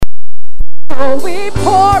So we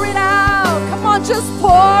pour it out. Come on, just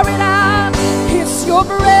pour it out. It's your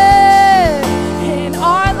breath in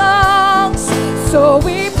our lungs. So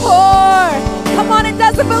we pour. Come on, it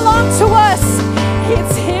doesn't belong to us.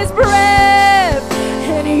 It's His breath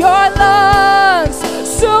in your lungs.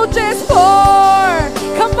 So just pour.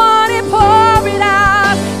 Come on and pour it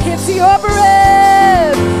out. It's your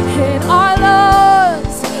breath in our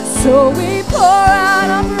lungs. So we pour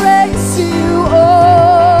out our praise to you only.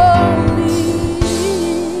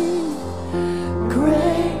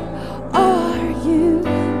 Great are you,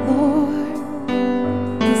 Lord.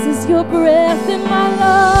 This is your breath in my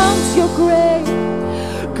lungs. You're great.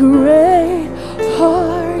 Great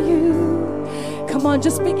are you. Come on,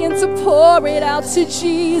 just begin to pour it out to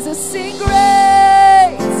Jesus. Sing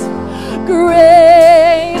great.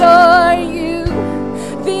 Great are you.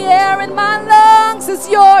 The air in my lungs is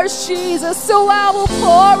yours, Jesus, so I will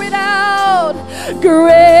pour it out.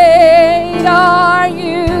 Great are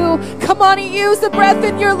you. Come on, use the breath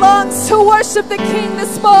in your lungs to worship the King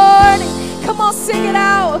this morning. Come on, sing it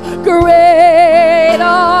out. Great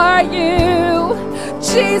are you.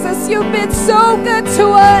 Jesus, you've been so good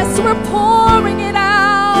to us. We're pouring it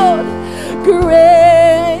out.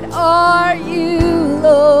 Great are you,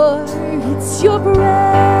 Lord. It's your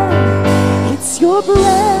breath. It's your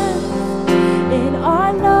breath in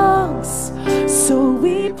our lungs. So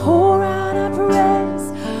we pour out our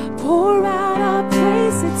praise. Pour out our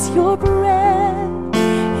praise. It's your breath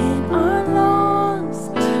in our lungs.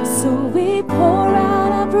 So we pour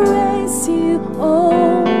out our praise to you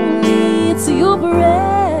only. It's your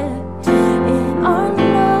breath in our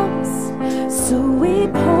lungs. So we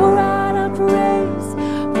pour out our praise.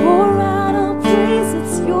 Pour out our praise.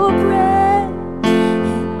 It's your breath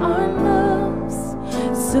in our lungs.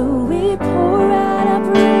 So we pour out our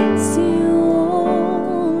praise to you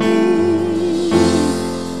only.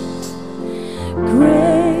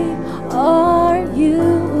 Great are you,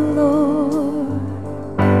 Lord.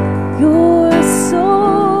 You're so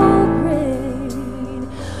great.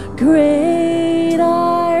 Great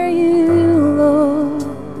are you, Lord.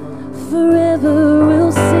 Forever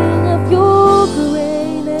we'll sing of your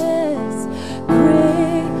greatness.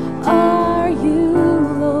 Great are you,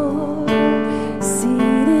 Lord.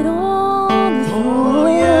 Seated on the throne. Oh,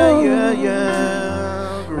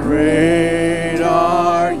 yeah. Great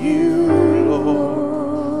are you,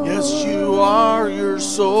 Lord. Yes, you are. You're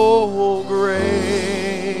so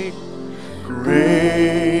great.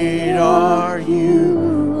 Great are you.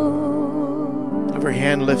 Every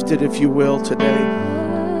hand lifted, if you will, today.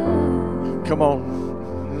 Come on.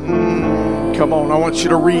 Come on. I want you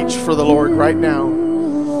to reach for the Lord right now.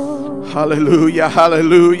 Hallelujah,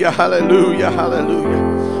 hallelujah, hallelujah, hallelujah.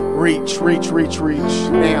 Reach.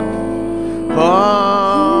 Man.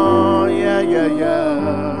 Oh, yeah.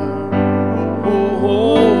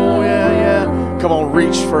 Oh, yeah. Come on,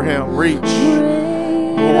 reach for Him. Reach.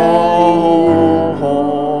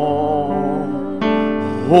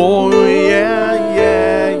 Oh,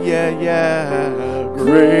 yeah.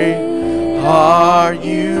 Great are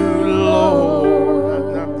you,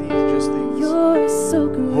 Lord. Not these, just these. You're so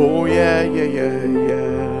great. Oh, yeah.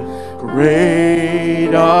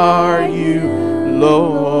 Great are you,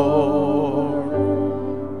 Lord.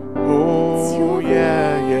 Oh,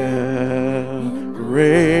 yeah.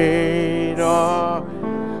 Great are.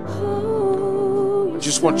 I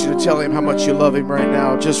just want you to tell Him how much you love Him right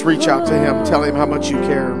now. Just reach out to Him. Tell Him how much you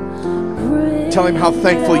care. Tell Him how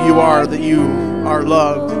thankful you are that you are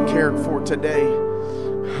loved and cared for today.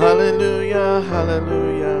 Hallelujah,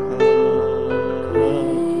 hallelujah.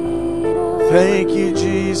 Thank you,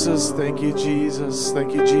 Jesus. Thank you, Jesus.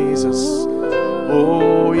 Thank you, Jesus.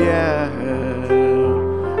 Oh, yeah.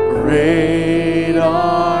 Great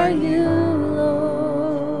are you,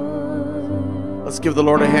 Lord. Let's give the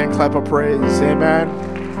Lord a hand clap of praise. Amen.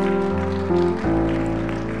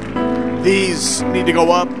 These need to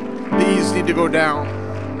go up. These need to go down.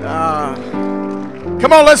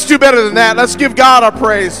 Come on, let's do better than that. Let's give God our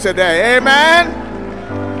praise today. Amen.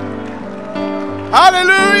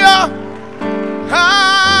 Hallelujah.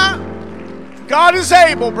 God is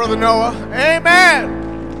able, Brother Noah. Amen.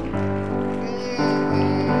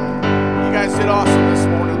 You guys did awesome this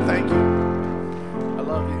morning. Thank you. I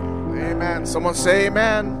love you. Amen. Someone say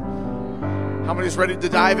amen. How many is ready to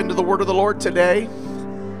dive into the word of the Lord today?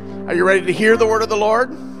 Are you ready to hear the word of the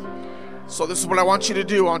Lord? So this is what I want you to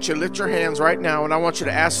do. I want you to lift your hands right now, and I want you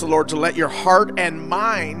to ask the Lord to let your heart and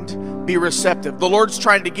mind be receptive. The Lord's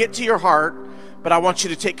trying to get to your heart, But I want you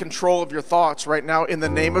to take control of your thoughts right now in the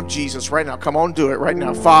name of Jesus. Right now, come on, do it right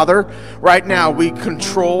now. Father, right now we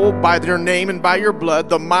control by your name and by your blood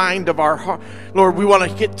the mind of our heart. Lord, we want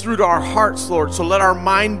to get through to our hearts, Lord. So let our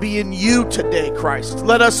mind be in you today, Christ.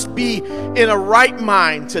 Let us be in a right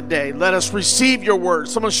mind today. Let us receive your word.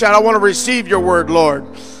 Someone shout, I want to receive your word, Lord.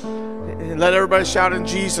 And let everybody shout in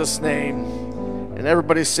Jesus' name. And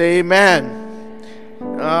everybody say amen.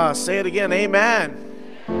 Say it again, amen.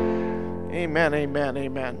 Amen, amen,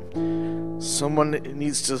 amen. Someone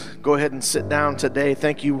needs to go ahead and sit down today.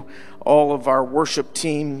 Thank you, all of our worship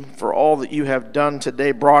team, for all that you have done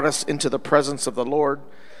today, brought us into the presence of the Lord.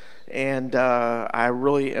 And I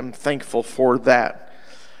really am thankful for that.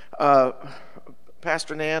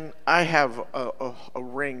 Pastor Nan, I have a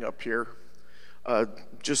ring up here.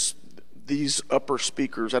 Just these upper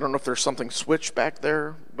speakers. I don't know if there's something switched back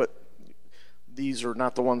there, but these are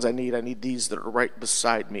not the ones I need. I need these that are right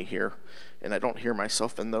beside me here, and I don't hear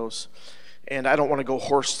myself in those. And I don't want to go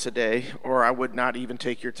hoarse today, or I would not even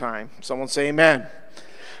take your time. Someone say amen.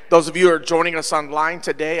 Those of you who are joining us online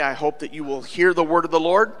today, I hope that you will hear the word of the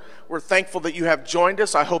Lord. We're thankful that you have joined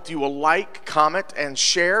us. I hope you will like, comment, and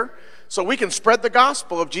share so we can spread the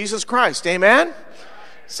gospel of Jesus Christ. Amen?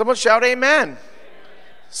 Someone shout amen.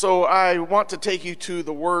 So I want to take you to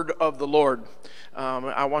the word of the Lord.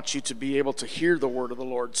 I want you to be able to hear the word of the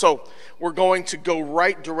Lord. So we're going to go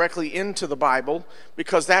right directly into the Bible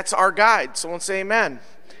because that's our guide. Someone say amen.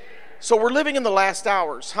 So we're living in the last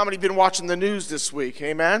hours. How many have been watching the news this week?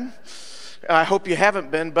 Amen. I hope you haven't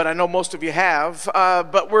been, but I know most of you have.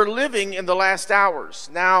 But we're living in the last hours.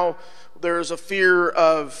 Now there's a fear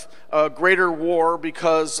of greater war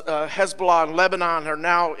because Hezbollah and Lebanon are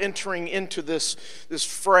now entering into this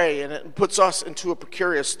fray, and it puts us into a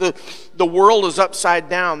precarious. The world is upside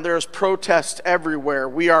down. There's protests everywhere.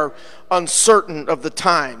 We are uncertain of the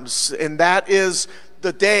times, and that is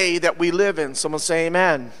the day that we live in. Someone say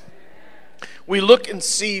amen. We look and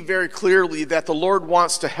see very clearly that the Lord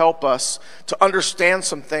wants to help us to understand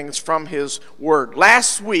some things from His Word.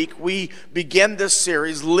 Last week, we began this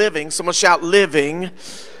series, Living. Someone shout, living.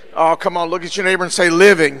 Oh, come on, look at your neighbor and say,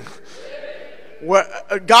 living.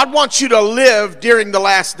 God wants you to live during the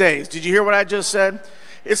last days. Did you hear what I just said?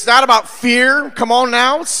 It's not about fear. Come on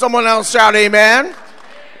now. Someone else shout, amen.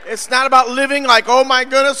 It's not about living like, oh my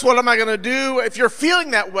goodness, what am I going to do? If you're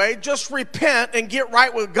feeling that way, just repent and get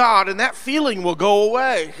right with God, and that feeling will go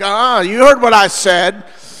away. You heard what I said.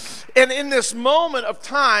 And in this moment of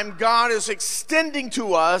time, God is extending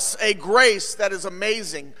to us a grace that is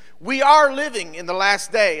amazing. We are living in the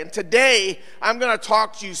last day, and today I'm going to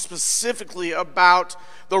talk to you specifically about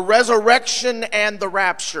the resurrection and the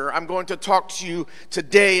rapture. I'm going to talk to you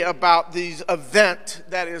today about this event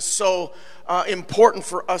that is so important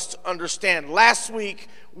for us to understand. Last week,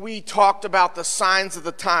 we talked about the signs of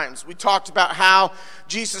the times. We talked about how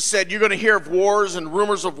Jesus said, you're going to hear of wars and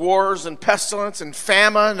rumors of wars and pestilence and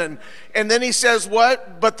famine. And then he says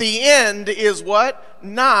what? But the end is what?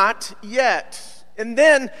 Not yet. And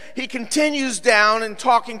then he continues down and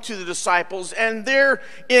talking to the disciples, and there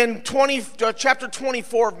in chapter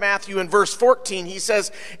 24 of Matthew in verse 14, he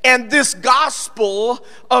says, and this gospel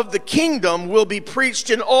of the kingdom will be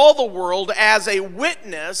preached in all the world as a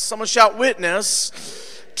witness, someone shout witness,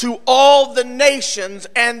 to all the nations,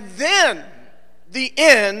 and then the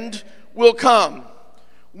end will come.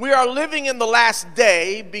 We are living in the last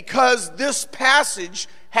day because this passage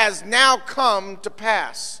has now come to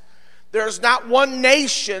pass. There's not one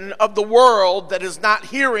nation of the world that is not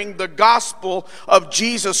hearing the gospel of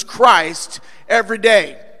Jesus Christ every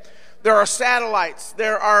day. There are satellites,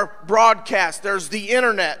 there are broadcasts, there's the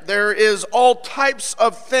internet, there is all types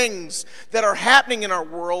of things that are happening in our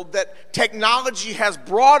world that technology has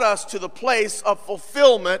brought us to the place of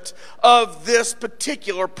fulfillment of this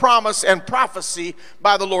particular promise and prophecy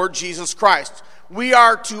by the Lord Jesus Christ. We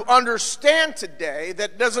are to understand today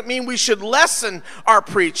that doesn't mean we should lessen our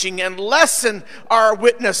preaching and lessen our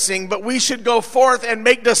witnessing, but we should go forth and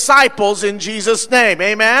make disciples in Jesus' name.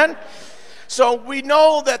 Amen? So we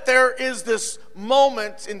know that there is this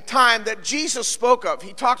moment in time that Jesus spoke of.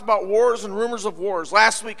 He talked about wars and rumors of wars.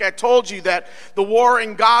 Last week I told you that the war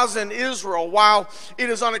in Gaza and Israel, while it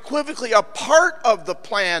is unequivocally a part of the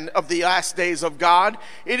plan of the last days of God,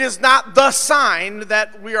 it is not the sign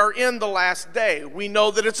that we are in the last day. We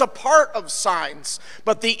know that it's a part of signs,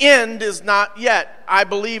 but the end is not yet. I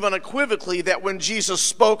believe unequivocally that when Jesus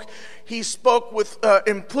spoke, he spoke with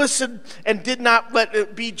implicit and did not let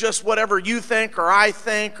it be just whatever you think or I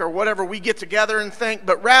think or whatever we get together and think,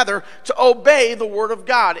 but rather to obey the word of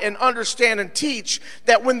God and understand and teach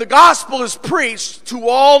that when the gospel is preached to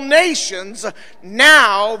all nations,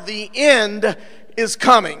 now the end is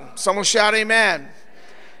coming. Someone shout amen.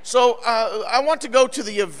 So I want to go to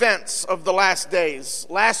the events of the last days.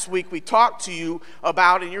 Last week we talked to you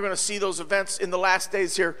about, and you're going to see those events in the last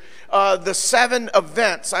days here, the 7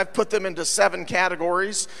 events. I've put them into 7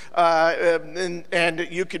 categories, and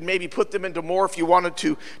you could maybe put them into more if you wanted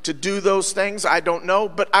to do those things. I don't know,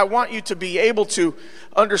 but I want you to be able to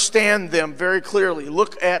understand them very clearly.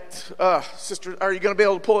 Look at, sister, are you going to be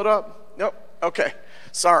able to pull it up? Nope. Okay.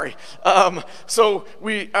 Sorry. So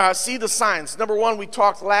we see the signs. Number 1, we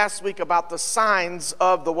talked last week about the signs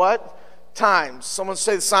of the what? Times. Someone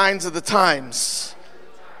say the signs of the times.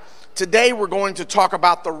 Today we're going to talk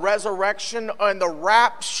about the resurrection and the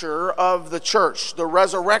rapture of the church. The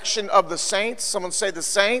resurrection of the saints. Someone say the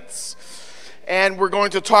saints. And we're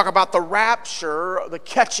going to talk about the rapture, the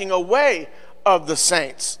catching away of the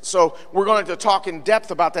saints. So we're going to talk in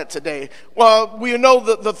depth about that today. Well, we know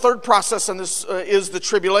that the third process in this is the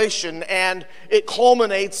tribulation, and it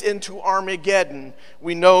culminates into Armageddon.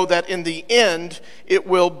 We know that in the end, it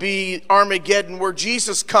will be Armageddon, where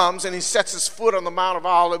Jesus comes and he sets his foot on the Mount of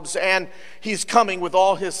Olives, and he's coming with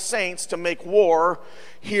all his saints to make war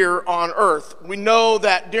here on earth. We know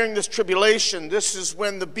that during this tribulation, this is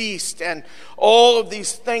when the beast and all of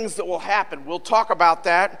these things that will happen. We'll talk about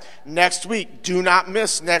that next week. Do not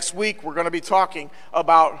miss next week. We're going to be talking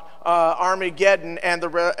about Armageddon and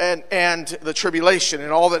the tribulation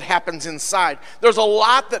and all that happens inside. There's a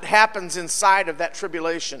lot that happens inside of that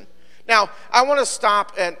tribulation. Now, I want to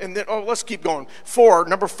stop and then, let's keep going.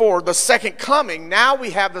 Number 4, the second coming. Now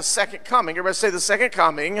we have the second coming. Everybody say the second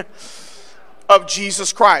coming of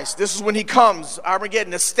Jesus Christ. This is when he comes.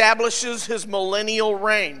 Armageddon establishes his millennial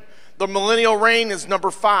reign. The millennial reign is number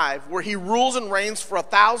 5, where he rules and reigns for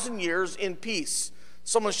 1,000 years in peace.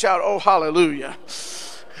 Someone shout, oh, hallelujah.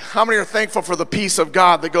 How many are thankful for the peace of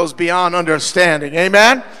God that goes beyond understanding?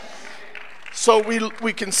 Amen? So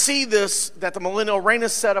we can see this, that the millennial reign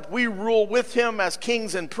is set up. We rule with him as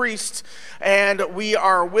kings and priests, and we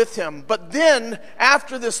are with him. But then,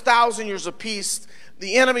 after this 1,000 years of peace,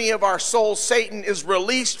 the enemy of our soul, Satan, is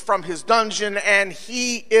released from his dungeon, and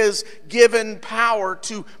he is given power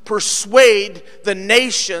to persuade the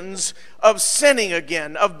nations of sinning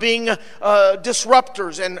again, of being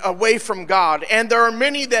disruptors and away from God. And there are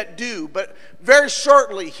many that do, but very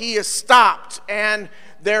shortly he is stopped, and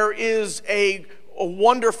there is a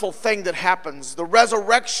wonderful thing that happens. The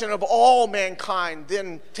resurrection of all mankind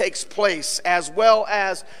then takes place, as well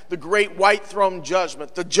as the great white throne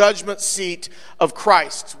judgment, the judgment seat of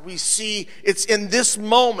Christ. We see it's in this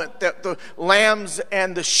moment that the lambs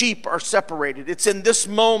and the sheep are separated. It's in this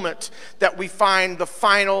moment that we find the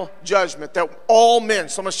final judgment, that all men,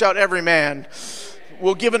 someone shout every man,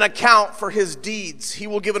 will give an account for his deeds. He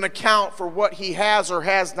will give an account for what he has or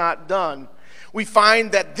has not done. We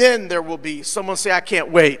find that then there will be, someone say, I can't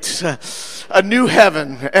wait, a new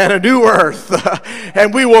heaven and a new earth,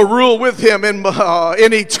 and we will rule with him in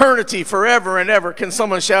eternity forever and ever. Can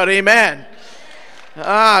someone shout amen?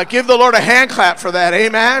 Give the Lord a hand clap for that,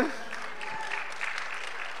 amen?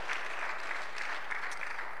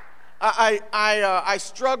 I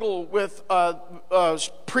struggle with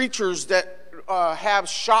preachers that have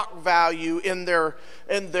shock value in their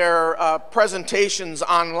presentations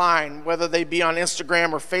online, whether they be on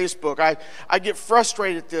Instagram or Facebook. I get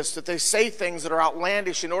frustrated at this, that they say things that are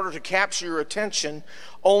outlandish in order to capture your attention,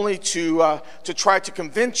 only to try to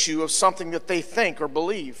convince you of something that they think or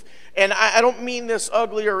believe. And I don't mean this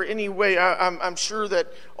ugly or any way. I'm sure that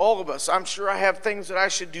all of us, I'm sure I have things that I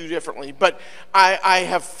should do differently. But I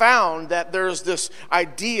have found that there's this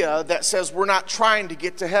idea that says we're not trying to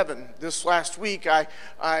get to heaven. This last week, I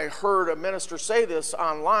heard a minister say this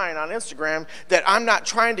online on Instagram, that I'm not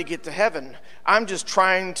trying to get to heaven. I'm just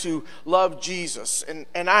trying to love Jesus.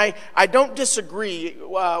 And I don't disagree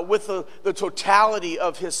with the totality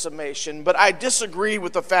of his summation, but I disagree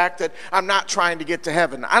with the fact that I'm not trying to get to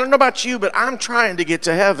heaven. I don't know about you, but I'm trying to get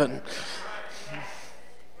to heaven.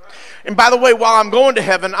 And by the way, while I'm going to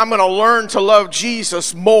heaven, I'm going to learn to love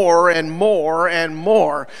Jesus more and more and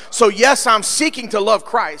more. So yes, I'm seeking to love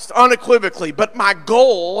Christ unequivocally, but my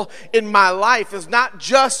goal in my life is not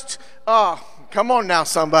just, come on now,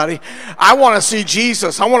 somebody. I want to see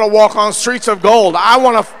Jesus. I want to walk on streets of gold.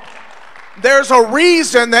 There's a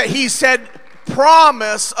reason that he said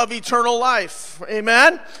promise of eternal life.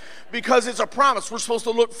 Amen? Because it's a promise. We're supposed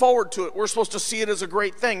to look forward to it. We're supposed to see it as a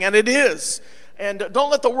great thing, and it is. And don't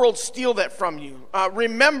let the world steal that from you.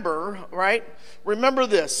 Remember, right? Remember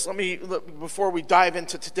this. Before we dive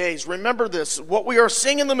into today's, remember this. What we are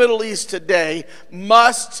seeing in the Middle East today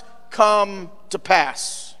must come to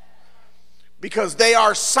pass. Because they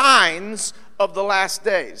are signs of the last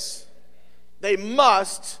days. They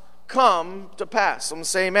must come to pass. I'm going to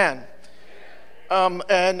say amen.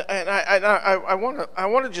 And I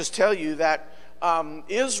want to just tell you that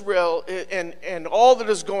Israel and all that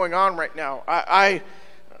is going on right now, I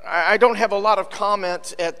don't have a lot of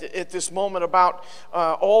comment at this moment about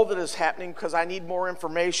all that is happening because I need more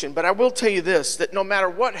information. But I will tell you this, that no matter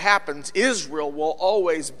what happens, Israel will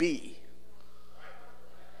always be.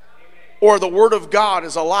 Or the word of God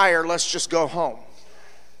is a liar, let's just go home.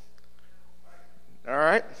 All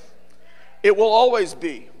right? It will always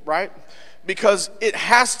be, right? Because it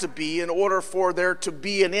has to be in order for there to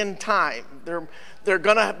be an end time. They're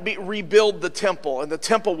going to rebuild the temple, and the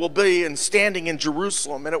temple will be standing in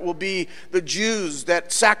Jerusalem, and it will be the Jews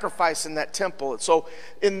that sacrifice in that temple. And so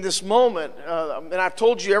in this moment, and I've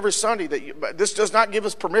told you every Sunday that this does not give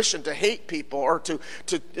us permission to hate people or to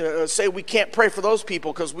say we can't pray for those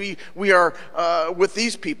people because we are with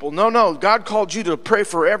these people. No, God called you to pray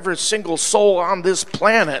for every single soul on this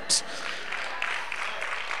planet.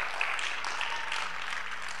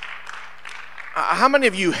 How many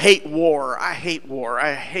of you hate war? I hate war.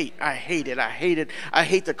 I hate it. I hate it. I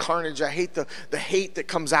hate the carnage. I hate the hate that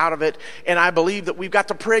comes out of it. And I believe that we've got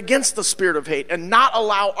to pray against the spirit of hate and not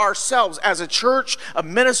allow ourselves as a church, a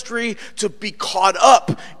ministry, to be caught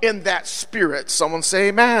up in that spirit. Someone say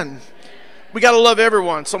amen. We got to love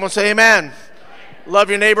everyone. Someone say amen. Love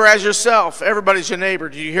your neighbor as yourself. Everybody's your neighbor.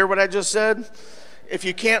 Do you hear what I just said? If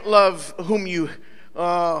you can't love who you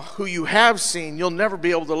have seen, you'll never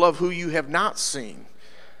be able to love who you have not seen.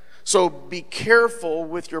 So be careful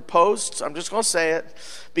with your posts. I'm just going to say it.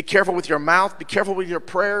 Be careful with your mouth. Be careful with your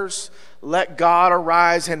prayers. Let God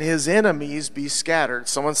arise and his enemies be scattered.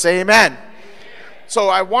 Someone say amen. So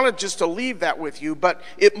I wanted just to leave that with you, but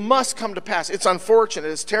it must come to pass. It's unfortunate,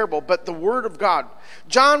 it's terrible, but the word of God.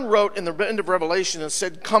 John wrote in the end of Revelation and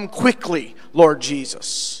said, "Come quickly, Lord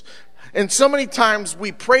Jesus." And so many times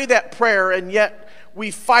we pray that prayer, and yet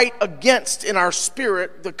we fight against in our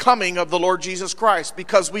spirit the coming of the Lord Jesus Christ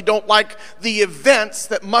because we don't like the events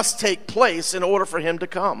that must take place in order for him to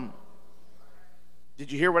come. Did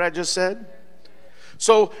you hear what I just said?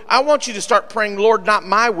 So I want you to start praying, "Lord, not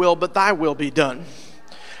my will, but thy will be done."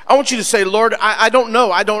 I want you to say, "Lord, I don't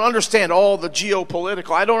know. I don't understand all the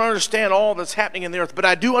geopolitical. I don't understand all that's happening in the earth, but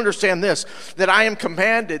I do understand this, that I am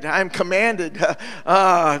commanded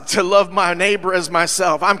to love my neighbor as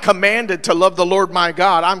myself. I'm commanded to love the Lord my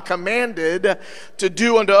God. I'm commanded to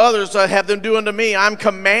do unto others, have them do unto me. I'm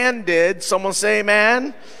commanded," someone say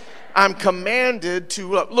amen. I'm commanded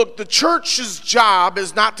to love. Look, the church's job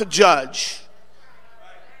is not to judge.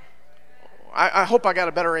 I hope I got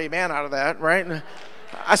a better amen out of that, right?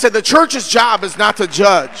 I said the church's job is not to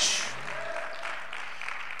judge.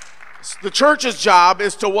 The church's job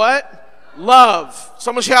is to what? Love.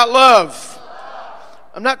 Someone shout love.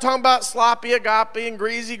 I'm not talking about sloppy agape and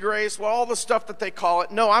greasy grace, well, all the stuff that they call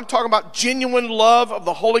it. No, I'm talking about genuine love of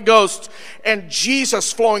the Holy Ghost and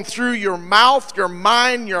Jesus flowing through your mouth, your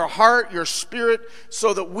mind, your heart, your spirit,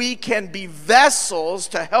 so that we can be vessels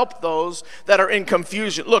to help those that are in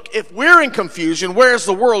confusion. Look, if we're in confusion, where's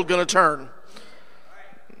the world going to turn?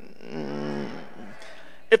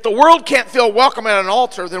 If the world can't feel welcome at an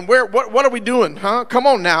altar, then what are we doing, huh? Come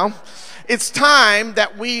on now. It's time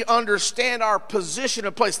that we understand our position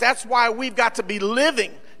and place. That's why we've got to be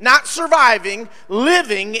living, not surviving,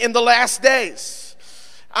 living in the last days.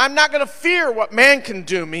 I'm not going to fear what man can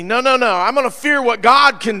do me. No. I'm going to fear what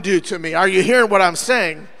God can do to me. Are you hearing what I'm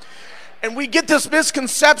saying? And we get this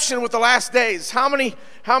misconception with the last days. How many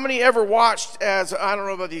ever watched, as I don't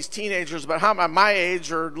know about these teenagers, but how my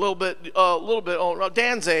age or a little bit older,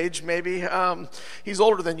 Dan's age maybe, he's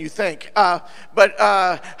older than you think. But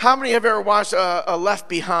how many have ever watched a Left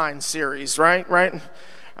Behind series, right?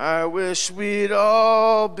 I wish we'd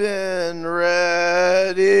all been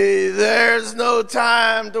ready. There's no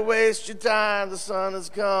time to waste your time. The sun has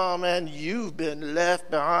come and you've been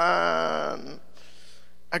left behind.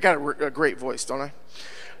 I got a great voice, don't I?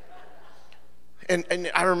 And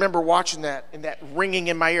I remember watching that and that ringing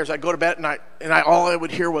in my ears. I'd go to bed at night and all I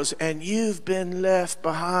would hear was, "And you've been left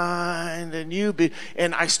behind,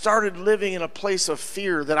 and I started living in a place of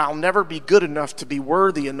fear that I'll never be good enough to be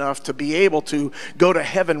worthy enough to be able to go to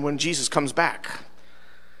heaven when Jesus comes back.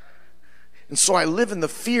 And so I live in the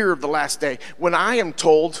fear of the last day. When I am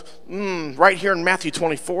told, right here in Matthew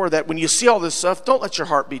 24, that when you see all this stuff, don't let your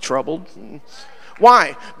heart be troubled.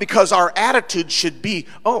 Why? Because our attitude should be,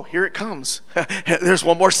 oh, here it comes. There's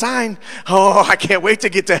one more sign. Oh, I can't wait to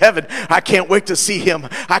get to heaven. I can't wait to see him.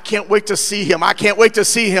 I can't wait to see him. I can't wait to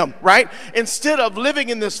see him, right? Instead of living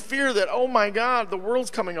in this fear that, oh my God, the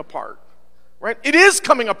world's coming apart, right? It is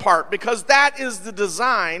coming apart because that is the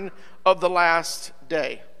design of the last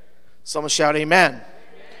day. Someone shout amen.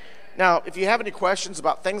 Now, if you have any questions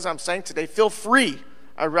about things I'm saying today, feel free.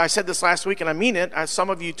 I said this last week, and I mean it. Some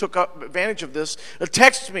of you took advantage of this.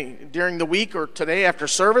 Text me during the week or today after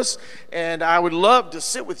service, and I would love to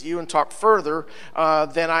sit with you and talk further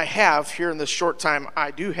than I have here in this short time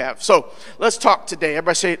I do have. So let's talk today.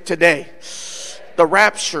 Everybody say it today. The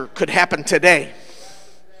rapture could happen today.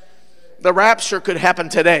 The rapture could happen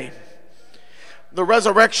today. The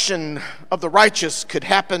resurrection of the righteous could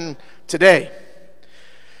happen today.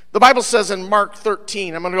 The Bible says in Mark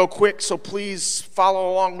 13, I'm going to go quick, so please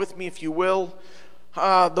follow along with me if you will.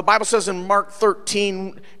 The Bible says in Mark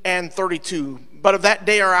 13 and 32, but of that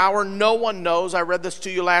day or hour no one knows. I read this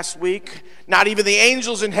to you last week. Not even the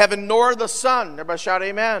angels in heaven, nor the Son. Everybody shout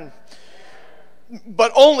amen.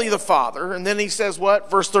 But only the Father. And then he says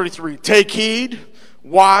what? Verse 33, take heed,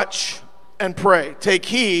 watch, and pray. Take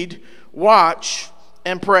heed, watch,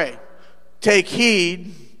 and pray. Take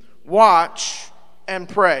heed, watch, and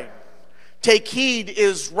pray. Take heed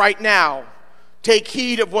is right now. Take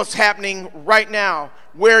heed of what's happening right now.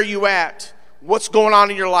 Where are you at? What's going on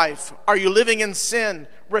in your life? Are you living in sin?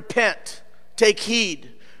 Repent. Take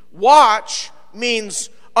heed. Watch means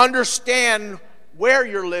understand where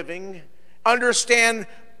you're living. Understand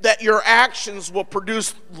that your actions will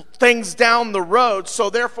produce things down the road. So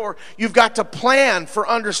therefore, you've got to plan for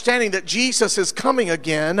understanding that Jesus is coming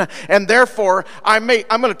again. And therefore, I'm going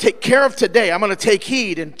to take care of today. I'm going to take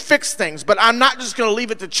heed and fix things. But I'm not just going to leave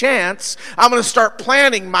it to chance. I'm going to start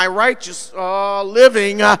planning my righteous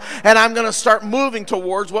living. And I'm going to start moving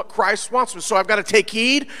towards what Christ wants me. So I've got to take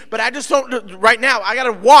heed. But I just don't, right now, I got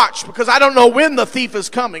to watch because I don't know when the thief is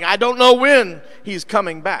coming. I don't know when he's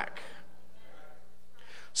coming back.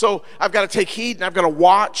 So I've got to take heed, and I've got to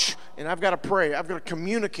watch, and I've got to pray. I've got to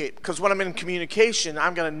communicate, because when I'm in communication,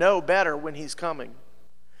 I'm going to know better when he's coming.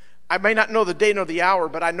 I may not know the day nor the hour,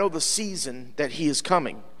 but I know the season that he is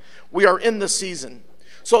coming. We are in the season.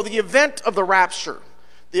 So the event of the rapture,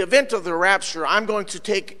 I'm going to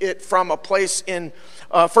take it from a place in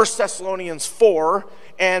 1 Thessalonians 4,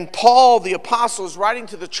 and Paul, the apostle, is writing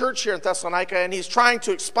to the church here in Thessalonica, and he's trying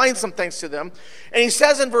to explain some things to them. And he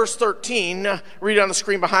says in verse 13, read it on the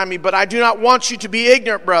screen behind me, but I do not want you to be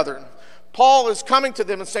ignorant, brethren. Paul is coming to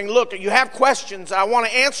them and saying, look, you have questions, I want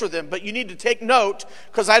to answer them, but you need to take note,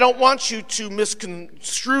 because I don't want you to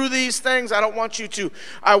misconstrue these things. I want you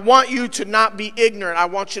to not be ignorant. I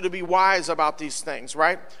want you to be wise about these things,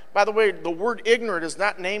 right? By the way, the word ignorant is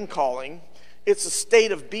not name calling. It's a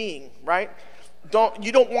state of being, right?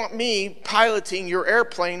 You don't want me piloting your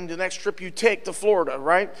airplane the next trip you take to Florida,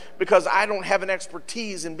 right? Because I don't have an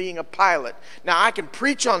expertise in being a pilot. Now, I can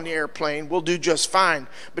preach on the airplane. We'll do just fine.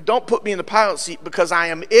 But don't put me in the pilot seat because I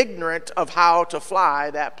am ignorant of how to fly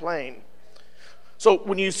that plane. So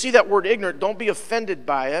when you see that word ignorant, don't be offended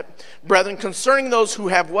by it. Brethren, concerning those who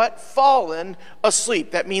have what? Fallen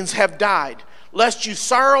asleep. That means have died. Lest you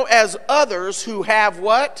sorrow as others who have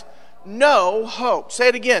what? No hope. Say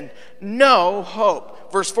it again. No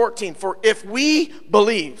hope. Verse 14. For if we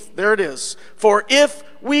believe, there it is. For if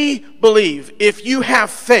we believe, if you have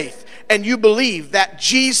faith and you believe that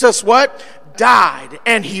Jesus what? Died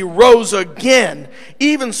and he rose again,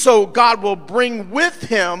 even so God will bring with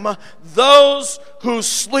him those who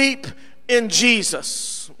sleep in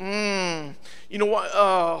Jesus. You know what?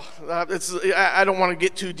 I don't want to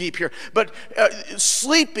get too deep here. But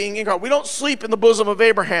sleeping in God. We don't sleep in the bosom of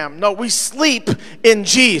Abraham. No, we sleep in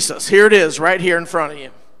Jesus. Here it is, right here in front of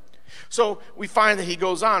you. So we find that he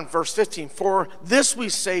goes on, verse 15. For this we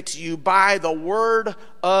say to you by the word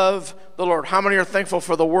of the Lord. How many are thankful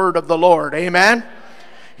for the word of the Lord? Amen?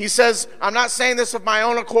 He says, I'm not saying this of my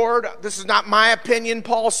own accord. This is not my opinion,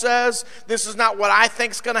 Paul says. This is not what I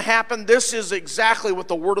think is going to happen. This is exactly what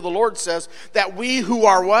the word of the Lord says, that we who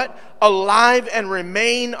are what? Alive and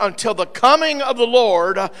remain until the coming of the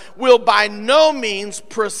Lord will by no means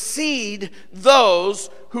precede those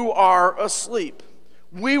who are asleep.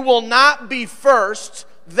 We will not be first,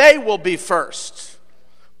 they will be first.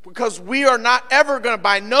 Because we are not ever going to,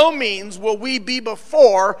 by no means will we be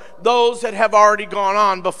before those that have already gone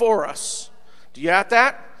on before us. Do you have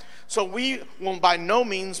that? So we will by no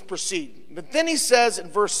means proceed. But then he says in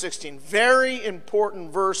verse 16, very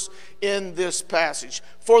important verse in this passage.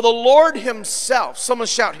 For the Lord himself, someone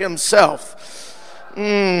shout himself.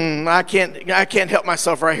 I can't help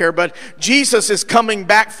myself right here, but Jesus is coming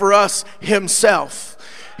back for us himself.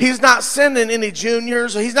 He's not sending any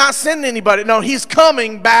juniors. He's not sending anybody. No, he's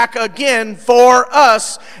coming back again for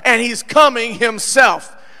us, and he's coming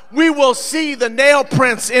himself. We will see the nail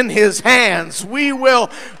prints in his hands. We will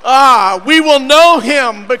know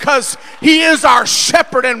him because he is our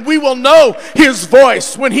shepherd, and we will know his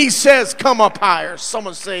voice when he says, come up higher.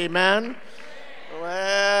 Someone say amen.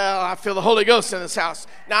 Well, I feel the Holy Ghost in this house.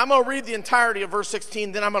 Now, I'm going to read the entirety of verse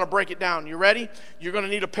 16, then I'm going to break it down. You ready? You're going to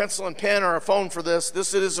need a pencil and pen or a phone for this.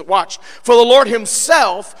 This it is. Watch. For the Lord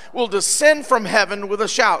himself will descend from heaven with a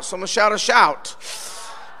shout. Someone shout a shout.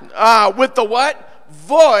 With the what?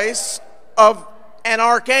 Voice of an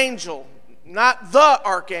archangel. Not the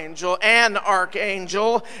archangel, an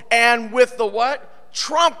archangel. And with the what?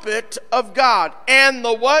 Trumpet of God. And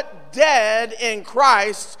the what? Dead in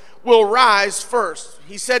Christ will rise first.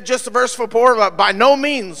 He said just a verse before, by no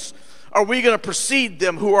means are we going to precede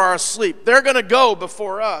them who are asleep. They're going to go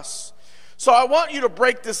before us. So I want you to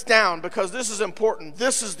break this down because this is important.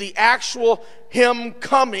 This is the actual him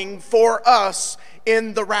coming for us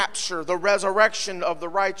in the rapture, the resurrection of the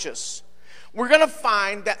righteous. We're going to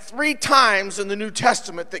find that 3 times in the New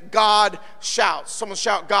Testament that God shouts. Someone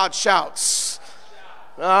shout, God shouts.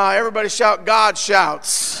 Everybody shout, God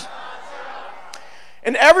shouts.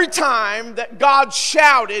 And every time that God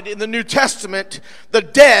shouted in the New Testament, the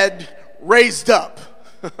dead raised up.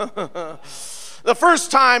 The first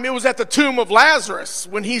time it was at the tomb of Lazarus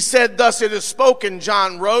when he said, thus it is spoken,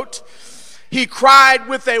 John wrote. He cried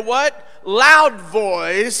with a what? Loud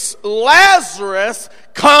voice, Lazarus,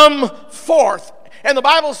 come forth. And the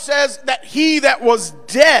Bible says that he that was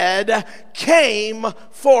dead came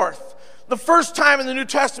forth. The first time in the New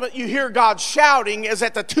Testament you hear God shouting is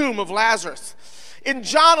at the tomb of Lazarus. In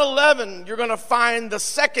John 11, you're going to find the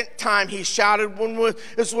second time he shouted.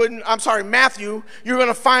 Matthew, you're going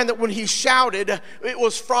to find that when he shouted, it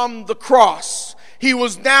was from the cross. He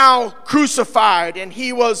was now crucified, and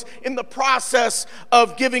he was in the process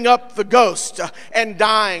of giving up the ghost and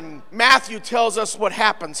dying. Matthew tells us what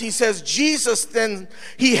happens. He says, Jesus then,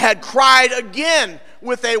 he had cried again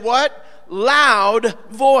with a what? Loud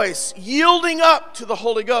voice, yielding up to the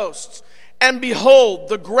Holy Ghost. And behold,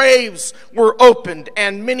 the graves were opened,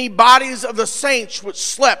 and many bodies of the saints which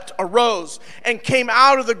slept arose and came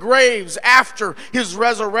out of the graves after his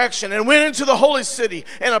resurrection and went into the holy city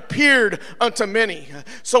and appeared unto many.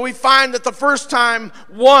 So we find that the first time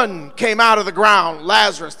one came out of the ground,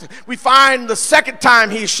 Lazarus. We find the second time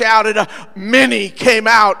he shouted, many came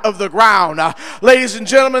out of the ground. Ladies and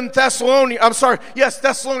gentlemen, 1 Thessalonians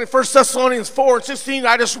 4:16,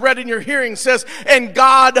 I just read in your hearing, says, and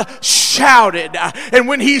God shouted. And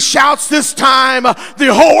when he shouts this time,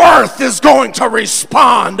 the whole earth is going to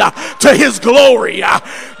respond to his glory.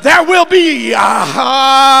 There will be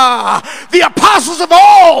the apostles of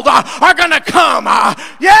old are going to come.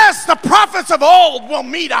 Yes, the prophets of old will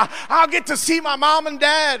meet. I'll get to see my mom and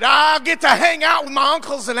dad. I'll get to hang out with my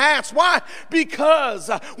uncles and aunts. Why? Because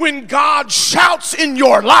when God shouts in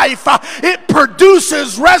your life, it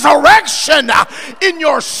produces resurrection in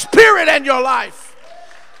your spirit and your life.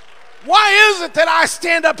 Why is it that I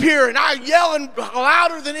stand up here and I yell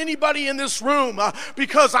louder than anybody in this room?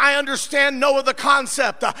 Because I understand, know the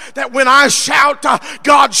concept that when I shout,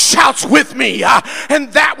 God shouts with me.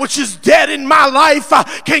 And that which is dead in my life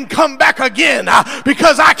can come back again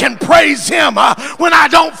because I can praise him when I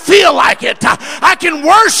don't feel like it. I can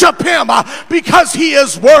worship him because he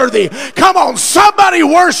is worthy. Come on, somebody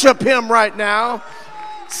worship him right now.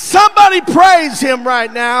 Somebody praise him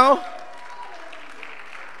right now.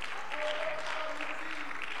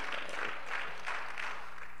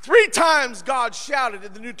 Three times God shouted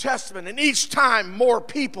in the New Testament, and each time more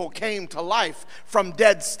people came to life from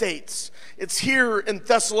dead states. It's here in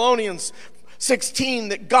Thessalonians 16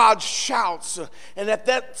 that God shouts, and at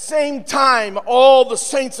that same time all the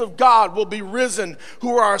saints of God will be risen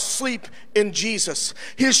who are asleep in Jesus.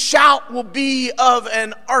 His shout will be of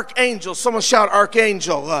an archangel. Someone shout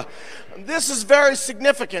archangel. This is very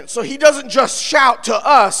significant. So he doesn't just shout to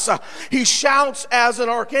us. He shouts as an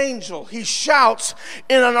archangel. He shouts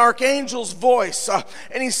in an archangel's voice.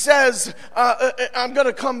 And he says, I'm going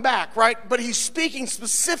to come back, right? But he's speaking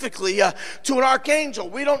specifically to an archangel.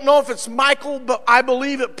 We don't know if it's Michael, but I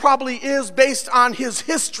believe it probably is based on his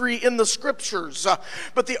history in the scriptures.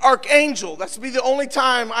 But the archangel, that's be the only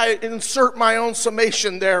time I insert my own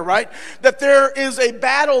summation there, right? That there is a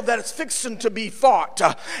battle that is fixing to be fought.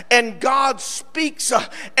 And God speaks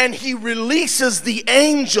and he releases the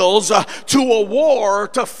angels to a war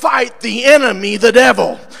to fight the enemy, the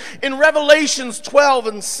devil. In Revelations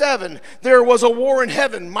 12:7, there was a war in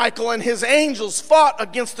heaven. Michael and his angels fought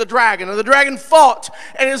against the dragon, and the dragon fought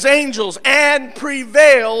and his angels and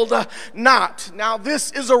prevailed not. Now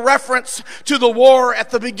this is a reference to the war at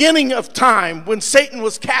the beginning of time when Satan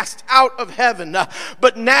was cast out of heaven.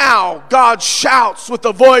 But now God shouts with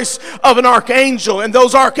the voice of an archangel, and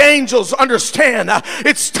those archangels understand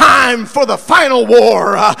it's time for the final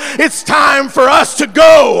war. It's time for us to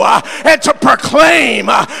go and to proclaim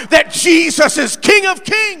that Jesus is King of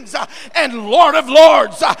Kings and Lord of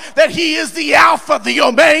Lords, that he is the Alpha, the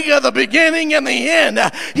Omega, the beginning and the end.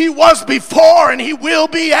 He was before and he will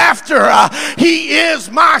be after. He is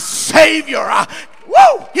my Savior.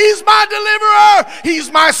 Woo! He's my deliverer.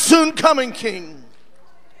 He's my soon coming King.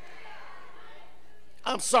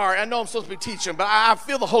 I'm sorry, I know I'm supposed to be teaching, but I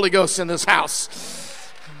feel the Holy Ghost in this house.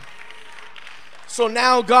 So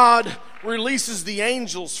now God releases the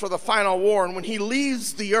angels for the final war, and when he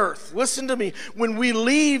leaves the earth, listen to me, when we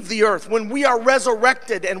leave the earth, when we are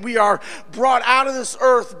resurrected and we are brought out of this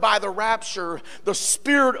earth by the rapture, the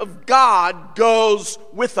Spirit of God goes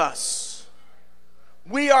with us.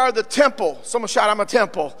 We are the temple. Someone shout, I'm a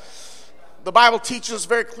temple. The Bible teaches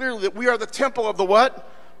very clearly that we are the temple of the what?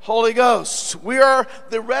 Holy Ghost. We are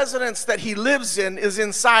the residence that he lives in is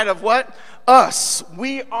inside of what? Us.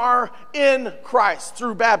 We are in Christ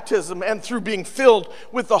through baptism and through being filled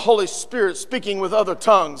with the Holy Spirit, speaking with other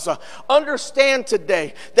tongues. Understand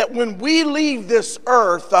today that when we leave this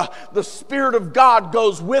earth, the Spirit of God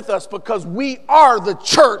goes with us because we are the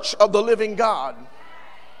church of the living God.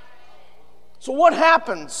 So what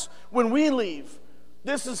happens when we leave?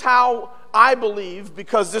 This is how I believe,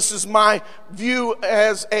 because this is my view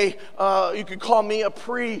as a, you could call me a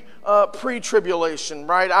pre-tribulation,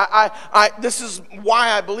 right? This is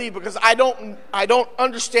why I believe, because I don't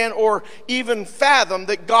understand or even fathom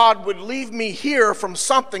that God would leave me here from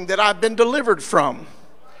something that I've been delivered from.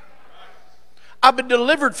 I've been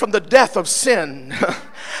delivered from the death of sin.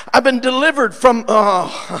 I've been delivered from,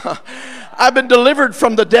 I've been delivered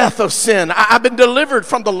from the death of sin. I've been delivered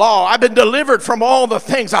from the law. I've been delivered from all the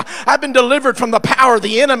things. I've been delivered from the power of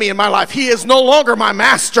the enemy in my life. He is no longer my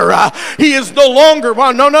master. He is no longer,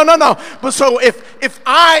 well, no. But so if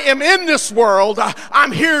I am in this world,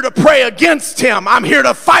 I'm here to pray against him. I'm here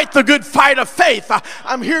to fight the good fight of faith.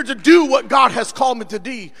 I'm here to do what God has called me to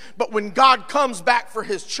do. But when God comes back for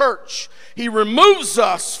his church, he removes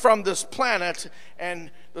us from this planet, and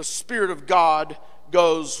the Spirit of God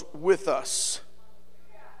goes with us.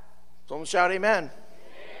 Someone shout amen.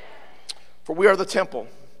 For we are the temple.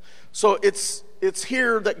 So it's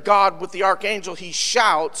here that God, with the archangel, he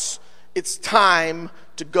shouts, it's time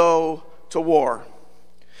to go to war.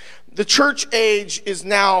 The church age is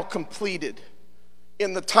now completed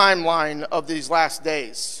in the timeline of these last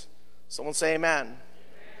days. Someone say amen.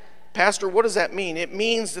 Pastor, what does that mean? It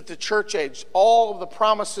means that the church age, all of the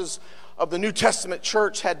promises of the New Testament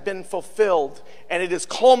church had been fulfilled, and it is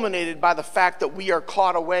culminated by the fact that we are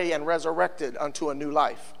caught away and resurrected unto a new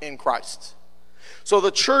life in Christ. So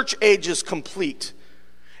the church age is complete,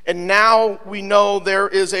 and now we know there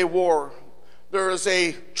is a war. There is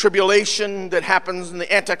a tribulation that happens in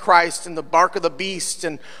the Antichrist and the mark of the beast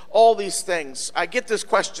and all these things. I get this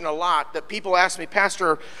question a lot, that people ask me,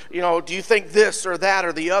 Pastor, do you think this or that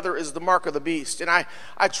or the other is the mark of the beast? And I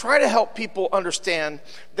try to help people understand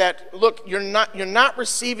that, look, you're not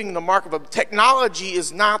receiving the mark of a technology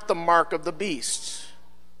is not the mark of the beast.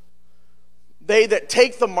 They that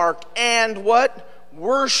take the mark and what?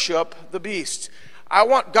 Worship the beast.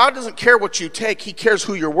 God doesn't care what you take, he cares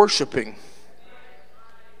who you're worshiping.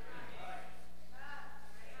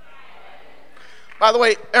 By the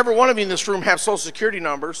way, every one of you in this room have Social Security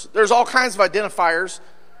numbers. There's all kinds of identifiers.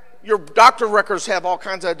 Your doctor records have all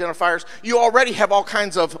kinds of identifiers. You already have all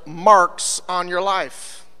kinds of marks on your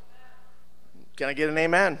life. Can I get an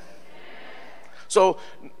amen? So,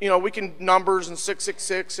 we can numbers and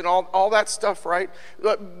 666 and all that stuff, right?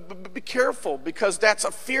 But be careful, because that's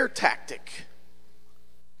a fear tactic.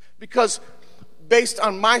 Because based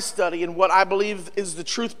on my study and what I believe is the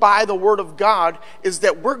truth by the Word of God, is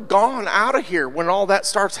that we're gone out of here when all that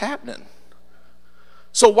starts happening.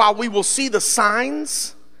 So while we will see the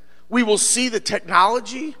signs, we will see the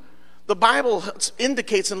technology, the Bible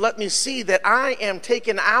indicates and let me see that I am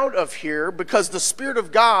taken out of here because the Spirit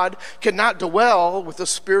of God cannot dwell with the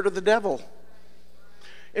spirit of the devil.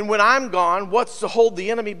 And when I'm gone, what's to hold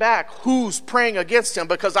the enemy back? Who's praying against him?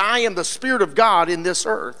 Because I am the Spirit of God in this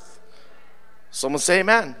earth. Someone say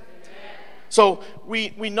amen. So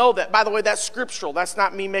we know that. By the way, that's scriptural. That's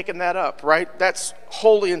not me making that up, right? That's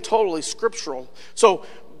wholly and totally scriptural. So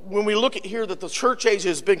when we look at here that the church age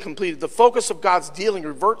has been completed, the focus of God's dealing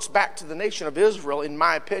reverts back to the nation of Israel, in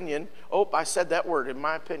my opinion. Oh, I said that word, in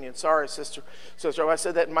my opinion. Sorry, sister, I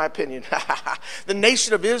said that in my opinion. The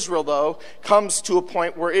nation of Israel, though, comes to a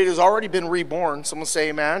point where it has already been reborn. Someone say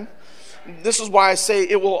amen. This is why I say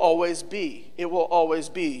it will always be. It will always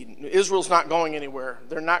be. Israel's not going anywhere.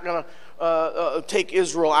 They're not going to take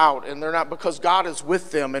Israel out, and they're not, because God is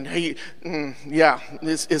with them, and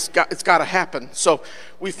it's got to happen. So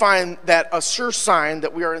we find that a sure sign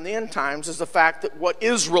that we are in the end times is the fact that what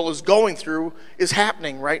Israel is going through is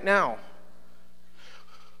happening right now.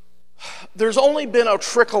 There's only been a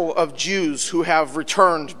trickle of Jews who have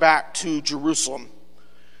returned back to Jerusalem.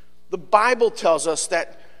 The Bible tells us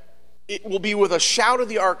that it will be with a shout of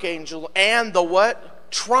the archangel and the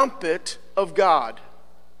what? Trumpet of God.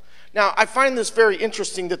 Now, I find this very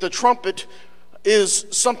interesting that the trumpet is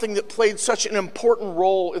something that played such an important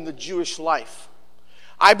role in the Jewish life.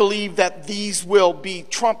 I believe that these will be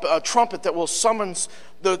a trumpet that will summons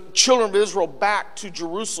the children of Israel back to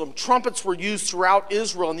Jerusalem. Trumpets were used throughout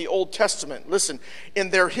Israel in the Old Testament. Listen,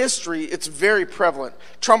 in their history, it's very prevalent.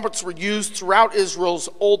 Trumpets were used throughout Israel's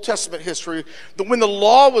Old Testament history. When the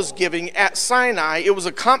law was given at Sinai, it was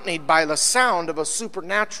accompanied by the sound of a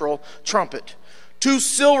supernatural trumpet. 2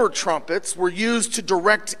 silver trumpets were used to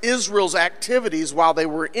direct Israel's activities while they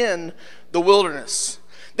were in the wilderness.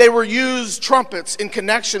 They were used, trumpets, in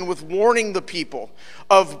connection with warning the people,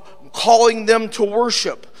 of calling them to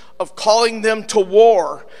worship, of calling them to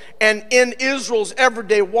war. And in Israel's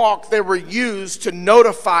everyday walk, they were used to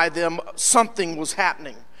notify them something was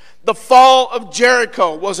happening. The fall of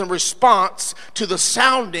Jericho was in response to the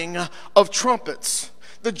sounding of trumpets.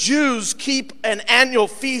 The Jews keep an annual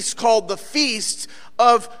feast called the Feast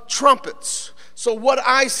of Trumpets. So what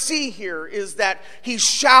I see here is that he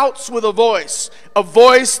shouts with a voice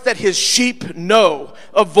that his sheep know,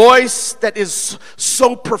 a voice that is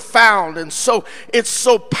so profound, and so it's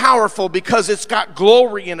so powerful because it's got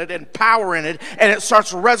glory in it and power in it, and it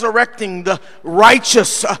starts resurrecting the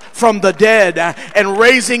righteous from the dead and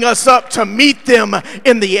raising us up to meet them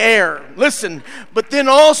in the air. Listen, but then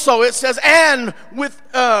also it says, and with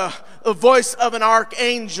the voice of an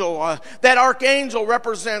archangel. That archangel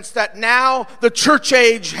represents that now the church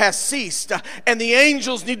age has ceased, and the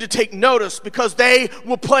angels need to take notice because they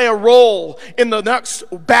will play a role in the next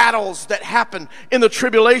battles that happen in the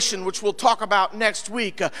tribulation, which we'll talk about next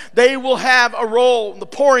week. They will have a role in the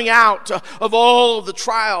pouring out of all of the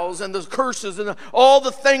trials and the curses and all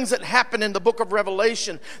the things that happen in the book of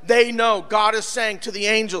Revelation. They know God is saying to the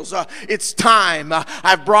angels, it's time.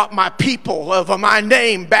 I've brought my people of my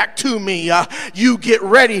name back to me. You get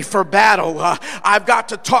ready for battle. I've got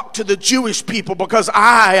to talk to the Jewish people because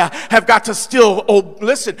I have got to still,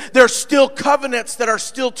 listen, there's still covenants that are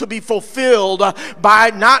still to be fulfilled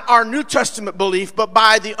by not our New Testament belief, but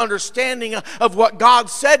by the understanding of what God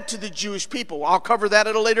said to the Jewish people. I'll cover that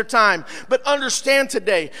at a later time. But understand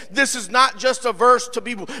today, this is not just a verse to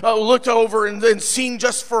be looked over and seen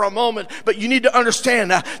just for a moment, but you need to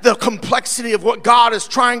understand the complexity of what God is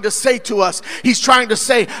trying to say to us. He's trying to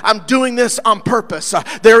say, I'm doing this on purpose.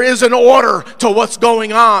 There is an order to what's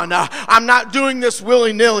going on. I'm not doing this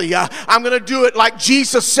willy-nilly. I'm going to do it like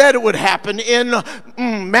Jesus said it would happen in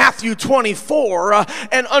Matthew 24,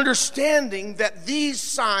 and understanding that these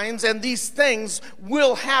signs and these things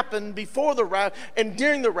will happen before the rapture and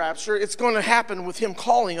during the rapture. It's going to happen with him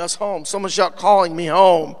calling us home. Someone shout, calling me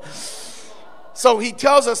home. So he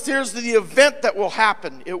tells us here's the event that will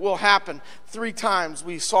happen. It will happen 3 times.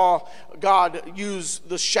 We saw God use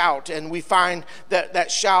the shout, and we find that that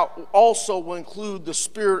shout also will include the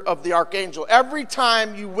spirit of the archangel. Every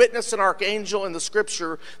time you witness an archangel in the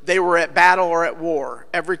scripture, they were at battle or at war.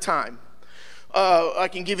 Every time. I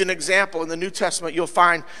can give you an example. In the New Testament, you'll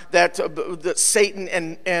find that Satan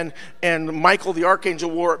and Michael the archangel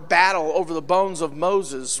were at battle over the bones of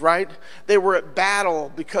Moses, right? They were at battle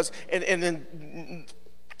because, and then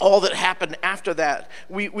all that happened after that,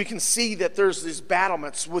 we can see that there's these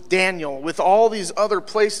battlements with Daniel, with all these other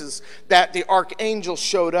places that the archangel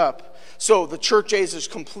showed up. So the church age is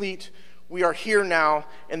complete. We are here now.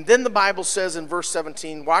 And then the Bible says in verse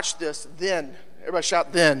 17, watch this, then, everybody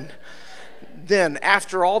shout, then,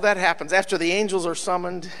 after all that happens, after the angels are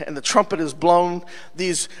summoned and the trumpet is blown,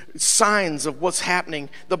 these signs of what's happening,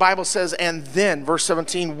 the Bible says, and then, verse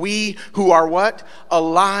 17, we who are what?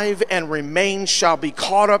 Alive and remain shall be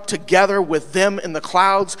caught up together with them in the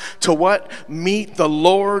clouds to what? Meet the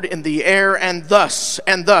Lord in the air, and thus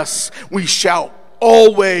we shall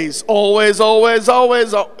always, always, always,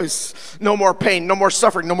 always, always. No more pain, no more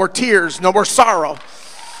suffering, no more tears, no more sorrow.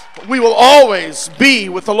 We will always be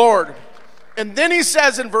with the Lord. And then he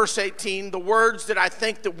says in verse 18, the words that I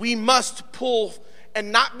think that we must pull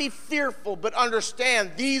and not be fearful, but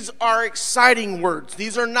understand these are exciting words.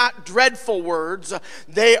 These are not dreadful words.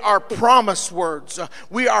 They are promise words.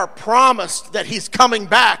 We are promised that he's coming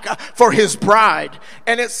back for his bride.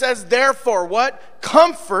 And it says, therefore, what?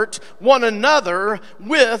 Comfort one another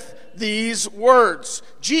with these words.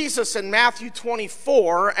 Jesus in Matthew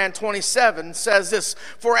 24 and 27 says this,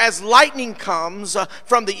 for as lightning comes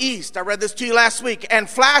from the east, I read this to you last week, and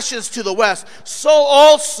flashes to the west, so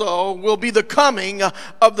also will be the coming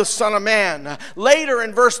of the Son of Man. Later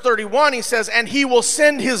in verse 31 he says, and he will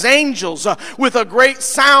send his angels with a great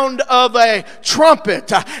sound of a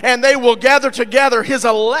trumpet, and they will gather together his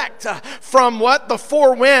elect from what? The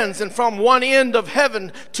four winds, and from one end of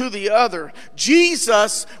heaven to the other.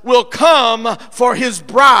 Jesus will come for his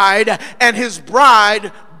bride, and his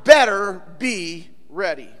bride better be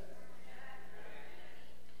ready.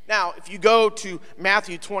 Now, if you go to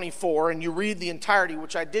Matthew 24 and you read the entirety,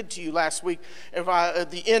 which I did to you last week,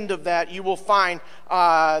 at the end of that, you will find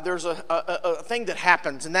there's a thing that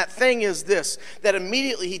happens. And that thing is this, that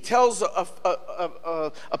immediately he tells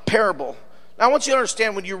a parable. Now, I want you to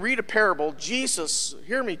understand, when you read a parable, Jesus,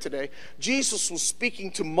 hear me today, Jesus was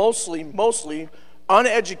speaking to mostly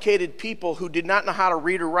uneducated people who did not know how to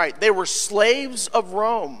read or write. They were slaves of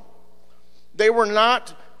Rome. They were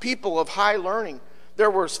not people of high learning. There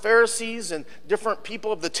were Pharisees and different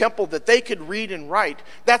people of the temple that they could read and write.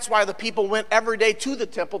 That's why the people went every day to the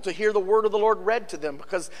temple to hear the word of the Lord read to them,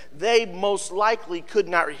 because they most likely could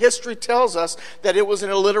not. History tells us that it was an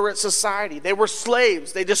illiterate society. They were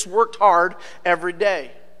slaves. They just worked hard every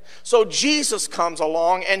day. So Jesus comes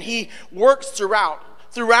along and he works throughout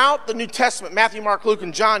the New Testament, Matthew, Mark, Luke,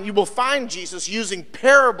 and John. You will find Jesus using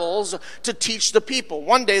parables to teach the people.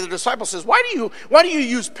 One day the disciple says, why do you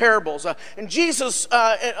use parables? And Jesus,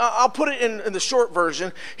 I'll put it in the short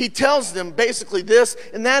version, he tells them basically this,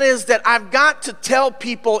 and that is that I've got to tell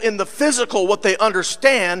people in the physical what they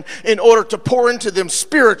understand in order to pour into them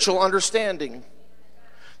spiritual understanding.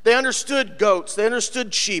 They understood goats, they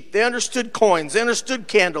understood sheep, they understood coins, they understood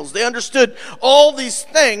candles, they understood all these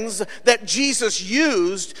things that Jesus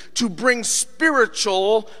used to bring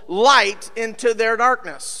spiritual light into their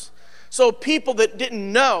darkness. So people that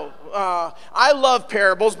didn't know, I love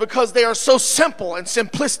parables because they are so simple and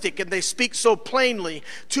simplistic and they speak so plainly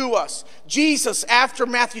to us. Jesus, after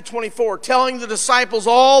Matthew 24, telling the disciples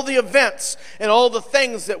all the events and all the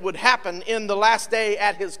things that would happen in the last day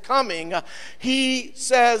at his coming, he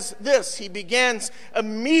says this. He begins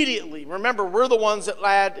immediately. Remember, we're the ones that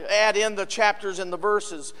add in the chapters and the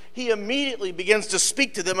verses. He immediately begins to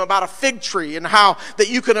speak to them about a fig tree and how that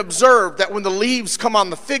you can observe that when the leaves come on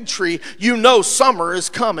the fig tree, you know summer is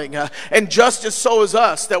coming. And just as so is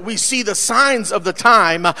us, that we see the signs of the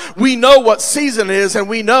time, we know what season it is, and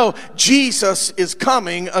we know Jesus is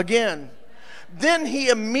coming again. Then he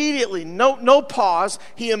immediately, no pause,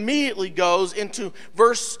 he immediately goes into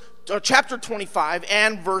chapter 25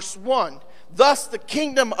 and verse 1. Thus the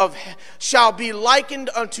kingdom shall be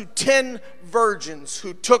likened unto 10 virgins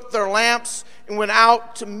who took their lamps and went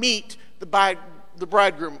out to meet the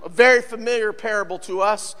bridegroom. A very familiar parable to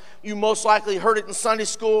us. You most likely heard it in Sunday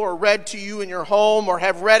school or read to you in your home or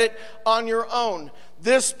have read it on your own.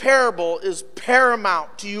 This parable is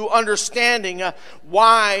paramount to you understanding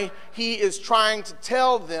why he is trying to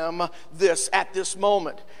tell them this at this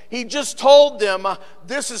moment. He just told them,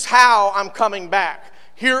 this is how I'm coming back.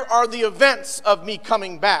 Here are the events of me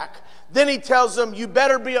coming back. Then he tells them, you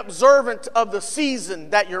better be observant of the season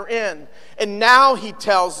that you're in. And now he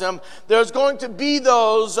tells them, there's going to be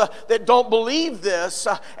those that don't believe this,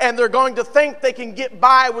 and they're going to think they can get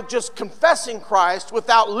by with just confessing Christ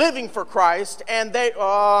without living for Christ. And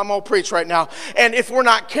I'm going to preach right now. And if we're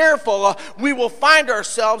not careful, we will find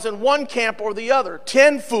ourselves in one camp or the other,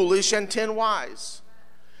 10 foolish and 10 wise.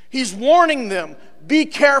 He's warning them, be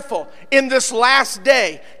careful. In this last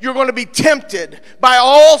day, you're going to be tempted by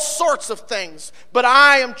all sorts of things. But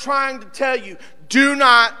I am trying to tell you, do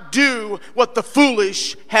not do what the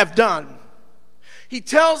foolish have done. He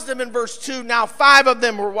tells them in verse 2, now 5 of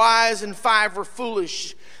them were wise and 5 were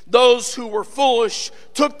foolish. Those who were foolish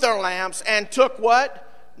took their lamps and took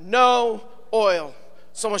what? No oil.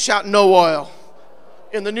 Someone shout, no oil.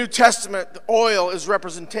 In the New Testament, the oil is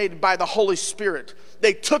represented by the Holy Spirit.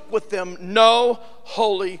 They took with them no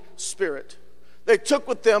Holy Spirit. They took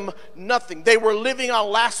with them nothing. They were living on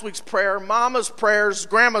last week's prayer, mama's prayers,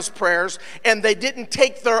 grandma's prayers, and they didn't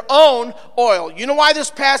take their own oil. You know why this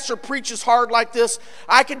pastor preaches hard like this?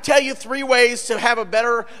 I can tell you 3 ways to have a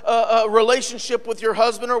better relationship with your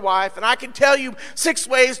husband or wife, and I can tell you 6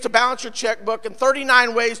 ways to balance your checkbook and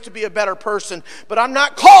 39 ways to be a better person. But I'm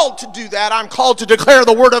not called to do that. I'm called to declare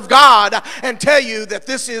the word of God and tell you that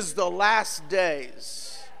this is the last days.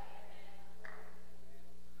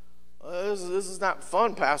 This is not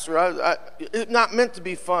fun, Pastor. It's not meant to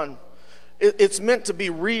be fun. It's meant to be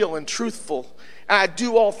real and truthful. And I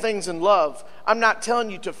do all things in love. I'm not telling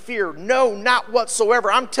you to fear. No, not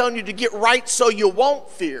whatsoever. I'm telling you to get right so you won't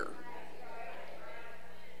fear.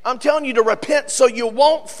 I'm telling you to repent so you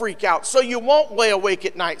won't freak out, so you won't lay awake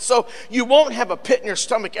at night, so you won't have a pit in your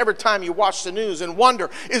stomach every time you watch the news and wonder,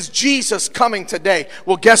 is Jesus coming today?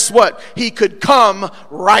 Well, guess what? He could come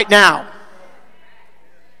right now.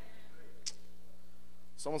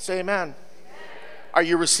 Someone say amen. Amen. Are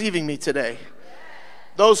you receiving me today? Yes.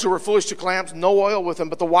 Those who were foolish took lamps, no oil with them,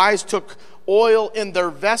 but the wise took oil in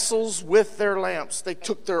their vessels with their lamps. They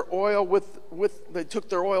took their oil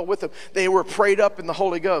with them. They were prayed up in the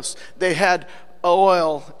Holy Ghost. They had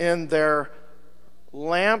oil in their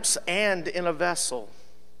lamps and in a vessel.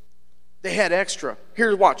 They had extra.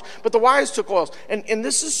 Here, watch. But the wise took oils. And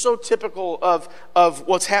this is so typical of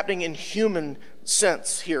what's happening in human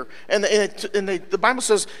sense here. And the Bible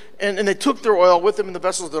says, and they took their oil with them in the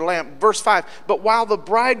vessels of their lamp. Verse 5, but while the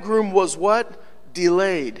bridegroom was what?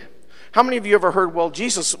 Delayed. How many of you ever heard, well,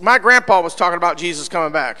 Jesus, my grandpa was talking about Jesus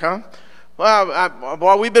coming back, huh?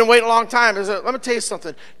 Well, we've been waiting a long time. Let me tell you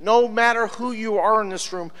something. No matter who you are in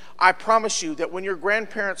this room, I promise you that when your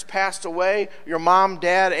grandparents passed away, your mom,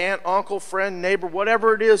 dad, aunt, uncle, friend, neighbor,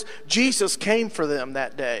 whatever it is, Jesus came for them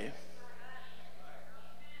that day.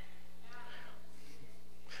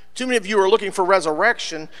 Too many of you are looking for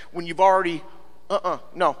resurrection when you've already,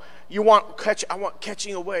 no. I want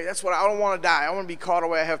catching away. That's what I don't want to die. I want to be caught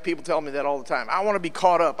away. I have people tell me that all the time. I want to be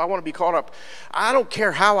caught up. I don't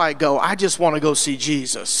care how I go. I just want to go see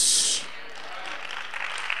Jesus.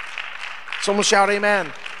 Someone shout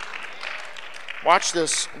amen. Watch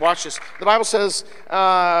this. The Bible says,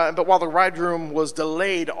 but while the bridegroom was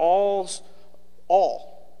delayed, all,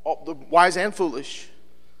 the wise and foolish,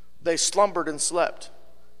 they slumbered and slept.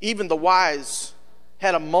 Even the wise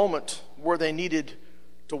had a moment where they needed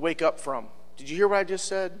to wake up from. Did you hear what I just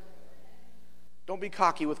said? Don't be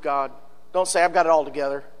cocky with God. Don't say, I've got it all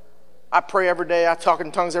together. I pray every day. I talk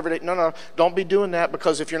in tongues every day. No. Don't be doing that,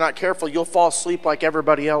 because if you're not careful, you'll fall asleep like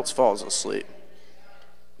everybody else falls asleep.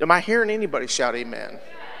 Am I hearing anybody shout amen?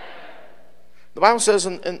 The Bible says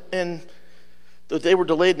that they were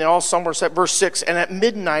delayed and they all somewhere set. Verse 6, and at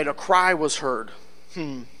midnight a cry was heard.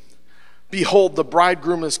 Behold, the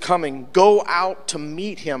bridegroom is coming. Go out to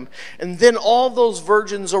meet him. And then all those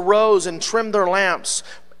virgins arose and trimmed their lamps.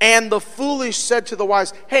 And the foolish said to the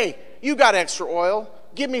wise, hey, you got extra oil.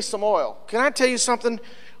 Give me some oil. Can I tell you something?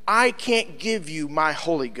 I can't give you my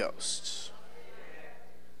Holy Ghost.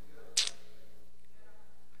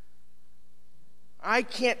 I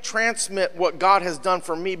can't transmit what God has done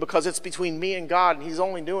for me because it's between me and God, and he's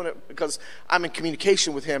only doing it because I'm in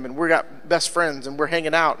communication with him, and we're got best friends, and we're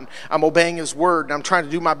hanging out, and I'm obeying his word, and I'm trying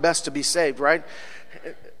to do my best to be saved, right?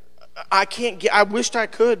 I wished I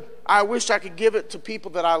could. I wished I could give it to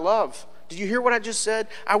people that I love. Did you hear what I just said?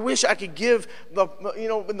 I wish I could give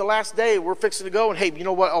in the last day we're fixing to go, and hey, you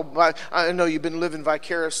know what? Oh, I know you've been living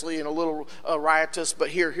vicariously and a little riotous, but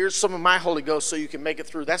here's some of my Holy Ghost so you can make it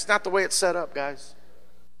through. That's not the way it's set up, guys.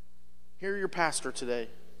 Hear your pastor today.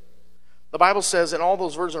 The Bible says, and all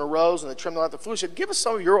those virgins arose and they trimmed the lamp. The foolish said, give us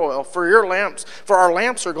some of your oil for your lamps, for our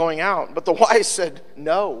lamps are going out. But the wise said,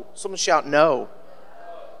 no. Someone shout no.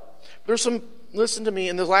 Listen to me,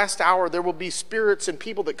 in the last hour there will be spirits and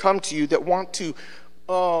people that come to you that want to,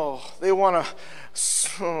 they want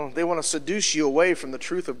to seduce you away from the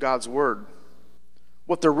truth of God's word.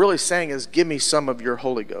 What they're really saying is, give me some of your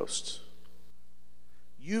Holy Ghost.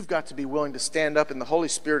 You've got to be willing to stand up in the Holy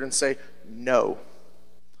Spirit and say, no,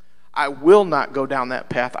 I will not go down that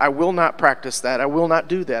path. I will not practice that. I will not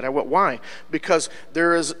do that. Why? Because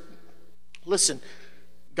listen,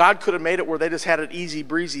 God could have made it where they just had it easy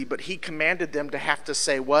breezy, but he commanded them to have to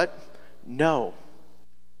say what? No.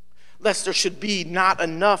 Lest there should be not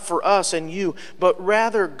enough for us and you, but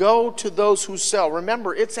rather go to those who sell.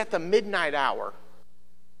 Remember, it's at the midnight hour.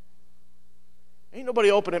 Ain't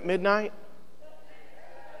nobody open at midnight.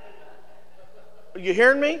 Are you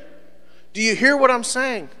hearing me? Do you hear what I'm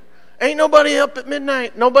saying? Ain't nobody up at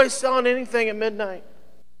midnight. Nobody's selling anything at midnight.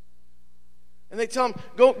 And they tell them,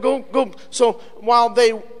 go. So while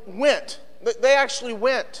they went, They actually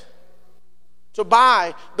went to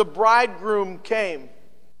buy. The bridegroom came.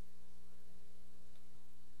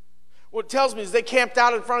 What it tells me is they camped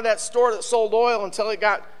out in front of that store that sold oil until it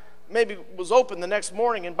maybe was open the next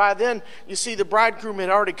morning. And by then, you see, the bridegroom had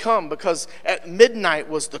already come, because at midnight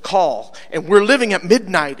was the call. And we're living at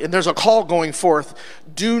midnight, and there's a call going forth.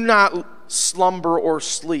 Do not slumber or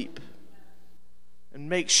sleep, and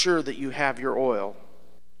make sure that you have your oil.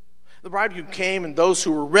 The bridegroom came, and those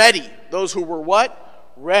who were ready, those who were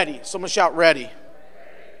what? Ready. Someone shout ready.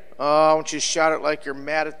 Oh, I want you to shout it like you're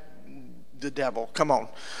mad at the devil. Come on.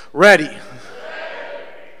 Ready.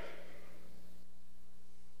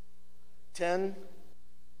 10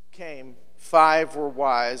 came, 5 were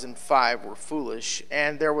wise, and 5 were foolish.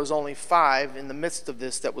 And there was only 5 in the midst of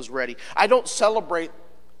this that was ready. I don't celebrate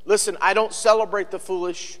the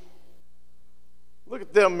foolish. Look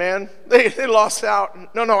at them, man. They lost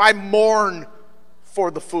out. No, I mourn for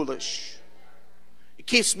the foolish. It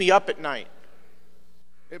keeps me up at night.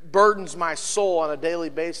 It burdens my soul on a daily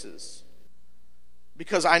basis.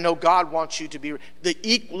 Because I know God wants you to be.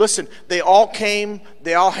 Listen, they all came.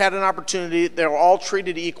 They all had an opportunity. They were all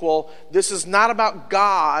treated equal. This is not about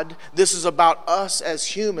God. This is about us as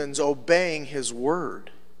humans obeying His word.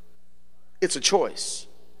 It's a choice.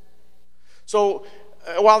 So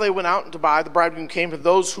while they went out to buy, the bridegroom came, and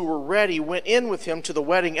those who were ready went in with him to the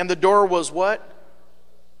wedding. And the door was what?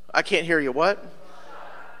 I can't hear you. What?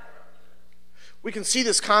 We can see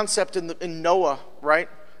this concept in Noah, right?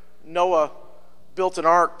 Noah built an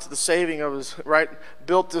ark to the saving of his, right?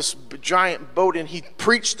 Built this giant boat, and he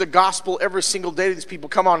preached the gospel every single day to these people.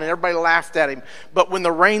 Come on, and everybody laughed at him. But when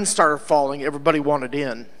the rain started falling, everybody wanted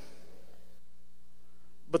in.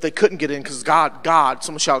 But they couldn't get in because God,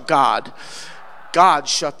 someone shout God. God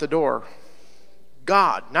shut the door.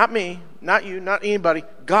 God, not me, not you, not anybody.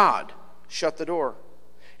 God shut the door.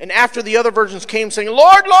 And after the other virgins came saying,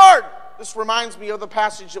 Lord, Lord. This reminds me of the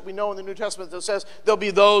passage that we know in the New Testament that says, there'll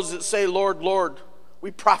be those that say, Lord, Lord,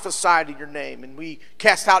 we prophesied in your name, and we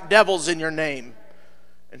cast out devils in your name.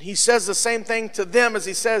 And he says the same thing to them as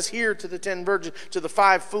he says here to the 10 virgins, to the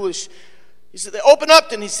 5 foolish. He said, they opened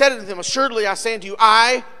up, and he said to them, assuredly I say unto you,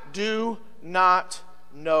 I do not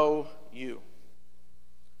know you.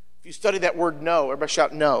 If you study that word know, everybody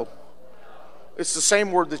shout no. It's the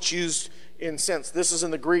same word that's used in sense. This is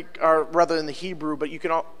in the Greek, or rather in the Hebrew, but you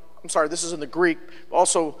can all, this is in the Greek.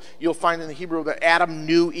 Also, you'll find in the Hebrew that Adam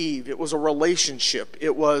knew Eve. It was a relationship.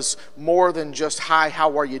 It was more than just, hi,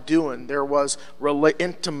 how are you doing? There was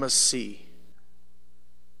intimacy.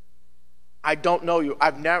 I don't know you.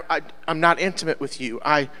 I'm not intimate with you.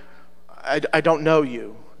 I don't know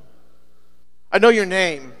you. I know your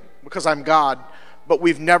name because I'm God. But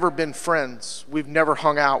we've never been friends. We've never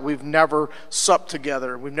hung out. We've never supped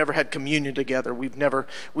together. We've never had communion together. We've never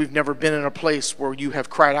been in a place where you have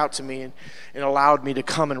cried out to me and allowed me to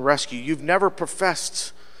come and rescue. You've never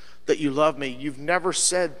professed that you love me. You've never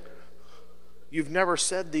said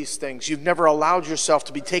these things. You've never allowed yourself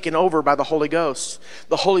to be taken over by the Holy Ghost.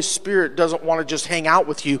 The Holy Spirit doesn't want to just hang out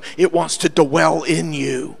with you. It wants to dwell in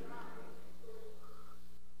you.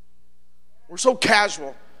 We're so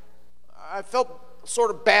casual. I felt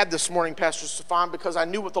sort of bad this morning, Pastor Stefan, because I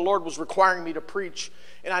knew what the Lord was requiring me to preach.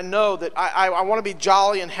 And I know that I want to be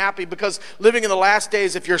jolly and happy, because living in the last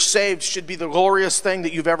days, if you're saved, should be the glorious thing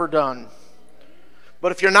that you've ever done.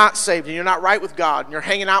 But if you're not saved and you're not right with God and you're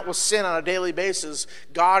hanging out with sin on a daily basis,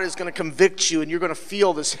 God is going to convict you, and you're going to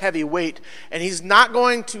feel this heavy weight. And He's not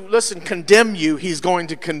going to, condemn you. He's going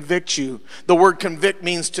to convict you. The word convict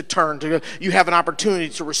means to turn. You have an opportunity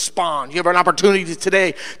to respond. You have an opportunity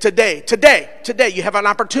today. You have an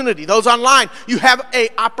opportunity. Those online, you have an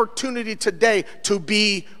opportunity today to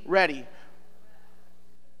be ready.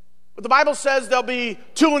 But the Bible says there'll be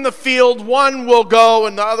 2 in the field. 1 will go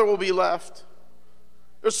and the other will be left.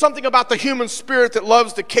 There's something about the human spirit that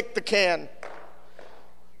loves to kick the can.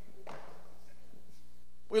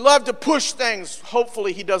 We love to push things.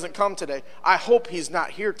 Hopefully he doesn't come today. I hope he's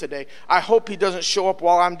not here today. I hope he doesn't show up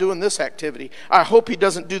while I'm doing this activity. I hope he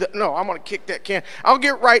doesn't do that. No, I'm going to kick that can. I'll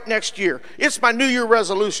get right next year. It's my New Year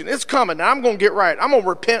resolution. It's coming. Now I'm going to get right. I'm going to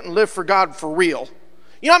repent and live for God for real.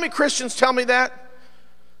 You know how many Christians tell me that?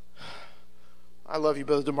 I love you,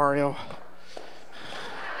 Brother DeMario.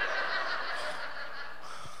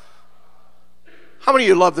 How many of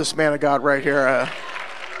you love this man of God right here?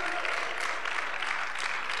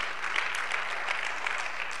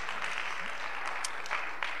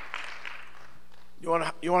 You want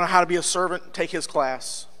to know how to be a servant? Take his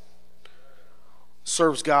class.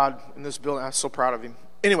 Serves God in this building. I'm so proud of him.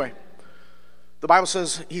 Anyway, the Bible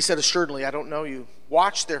says, he said, assuredly, I don't know you.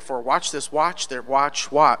 Watch therefore, watch this, watch there, watch.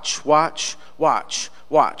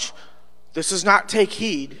 This is not take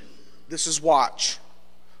heed, this is watch.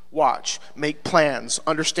 Watch, make plans,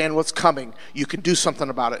 understand what's coming. You can do something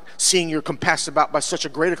about it. Seeing you're compassed about by such a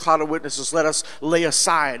great a cloud of witnesses, let us lay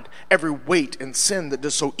aside every weight and sin that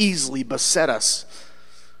does so easily beset us.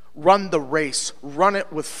 Run the race. Run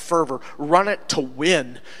it with fervor. Run it to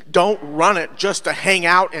win. Don't run it just to hang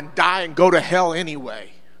out and die and go to hell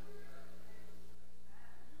anyway.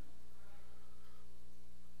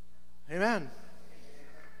 Amen.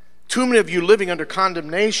 Too many of you living under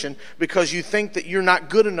condemnation because you think that you're not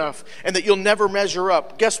good enough and that you'll never measure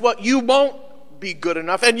up. Guess what? You won't be good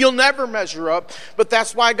enough and you'll never measure up. But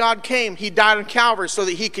that's why God came. He died on Calvary so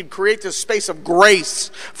that he could create this space of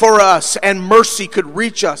grace for us and mercy could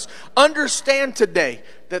reach us. Understand today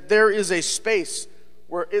that there is a space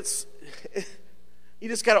where you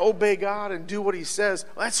just got to obey God and do what he says.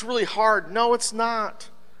 Well, that's really hard. No, it's not.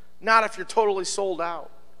 Not if you're totally sold out.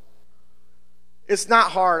 It's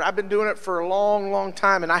not hard. I've been doing it for a long, long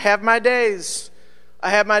time, and I have my days. I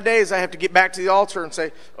have to get back to the altar and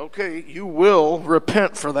say, okay, you will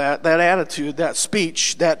repent for that attitude, that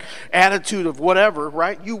speech, that attitude of whatever,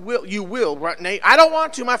 right? You will, right, Nate? I don't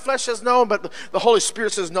want to. My flesh says no, but the Holy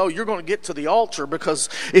Spirit says no. You're going to get to the altar because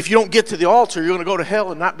if you don't get to the altar, you're going to go to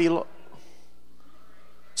hell and not be...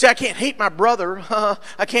 See, I can't hate my brother.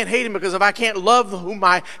 I can't hate him because if I can't love whom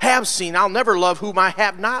I have seen, I'll never love whom I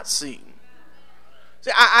have not seen. See,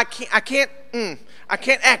 I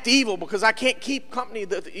can't act evil because I can't keep company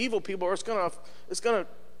with the evil people, or it's gonna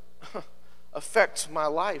affect my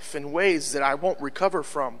life in ways that I won't recover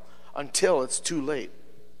from until it's too late.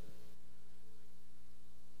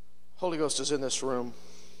 Holy Ghost is in this room.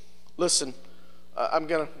 Listen, I'm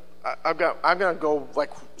gonna go like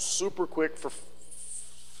super quick for.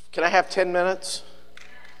 Can I have 10 minutes?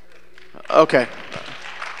 Okay.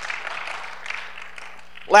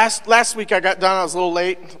 Last week I got done, I was a little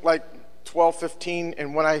late, like 12:15,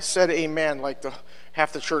 and when I said amen, like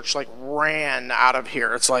half the church like ran out of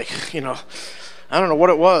here. It's like, I don't know what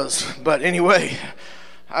it was, but anyway,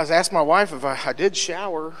 I was asking my wife if I did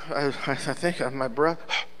shower. I think my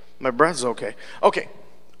breath's okay. Okay,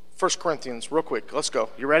 1 Corinthians, real quick, let's go.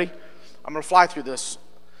 You ready? I'm going to fly through this.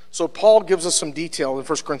 So Paul gives us some detail in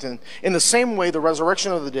 1 Corinthians. In the same way, the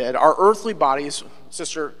resurrection of the dead, our earthly bodies,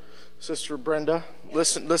 Sister Brenda,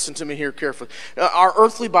 listen to me here carefully. Our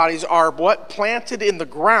earthly bodies are what? Planted in the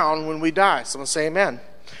ground when we die. Someone say amen.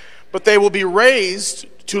 But they will be raised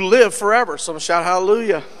to live forever. Someone shout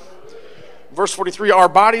hallelujah. Verse 43, our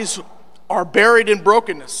bodies are buried in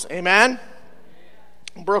brokenness. Amen?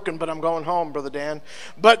 I'm broken, but I'm going home, Brother Dan.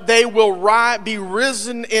 But they will be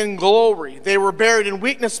risen in glory. They were buried in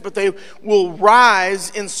weakness, but they will rise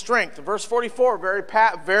in strength. Verse 44,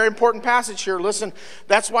 very important passage here. Listen,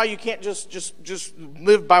 that's why you can't just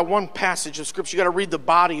live by one passage of Scripture. You got to read the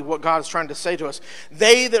body, what God is trying to say to us.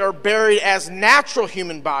 They that are buried as natural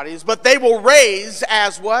human bodies, but they will raise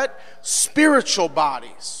as what? Spiritual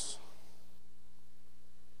bodies.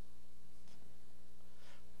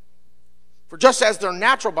 For just as they're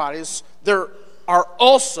natural bodies, there are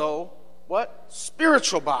also, what?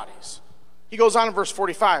 Spiritual bodies. He goes on in verse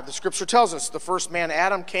 45. The scripture tells us the first man,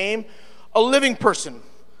 Adam, came a living person.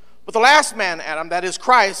 But the last man, Adam, that is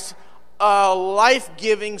Christ, a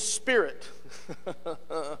life-giving spirit.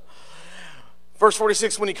 Verse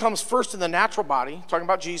 46, when he comes first in the natural body, talking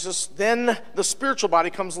about Jesus, then the spiritual body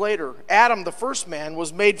comes later. Adam, the first man,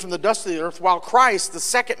 was made from the dust of the earth, while Christ, the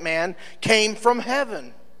second man, came from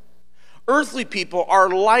heaven. Earthly people are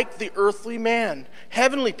like the earthly man.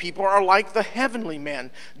 Heavenly people are like the heavenly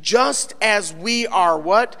man. Just as we are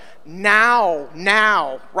what? Now,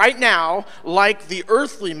 right now, like the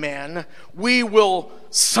earthly man, we will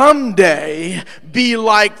someday be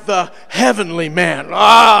like the heavenly man.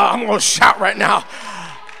 I'm going to shout right now.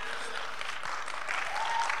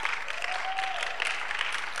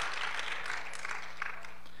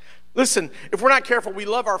 Listen, if we're not careful, we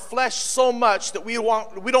love our flesh so much that we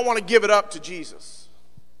don't want to give it up to Jesus.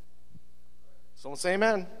 Someone say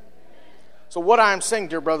amen. So what I'm saying,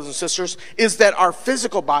 dear brothers and sisters, is that our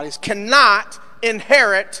physical bodies cannot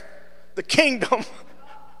inherit the kingdom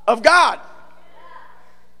of God.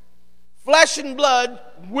 Flesh and blood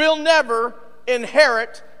will never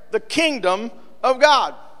inherit the kingdom of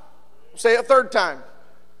God. I'll say it a third time.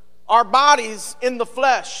 Our bodies in the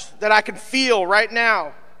flesh that I can feel right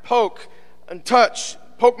now, poke and touch,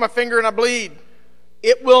 poke my finger and I bleed,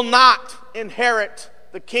 it will not inherit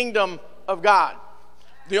the kingdom of God.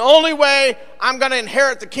 The only way I'm going to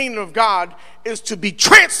inherit the kingdom of God is to be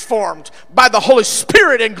transformed by the Holy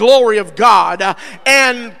Spirit and glory of God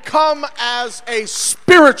and come as a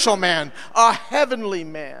spiritual man, a heavenly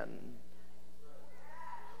man.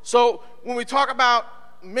 So when we talk about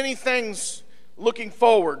many things looking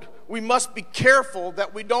forward, we must be careful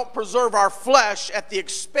that we don't preserve our flesh at the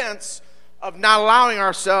expense of not allowing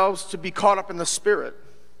ourselves to be caught up in the Spirit.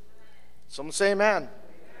 Someone say amen.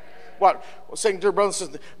 What? Well, saying, dear brothers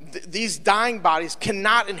and sisters, these dying bodies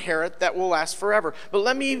cannot inherit that will last forever. But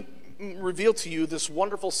let me reveal to you this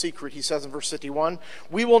wonderful secret, he says in verse 51.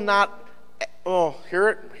 We will not,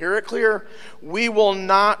 hear it clear. We will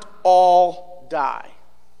not all die.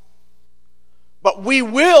 But we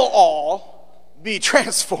will all be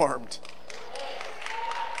transformed.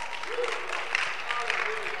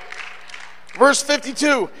 Verse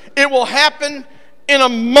 52, it will happen in a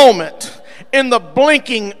moment, in the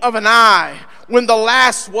blinking of an eye, when the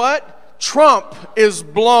last what? Trump is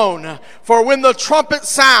blown. For when the trumpet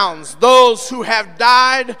sounds, those who have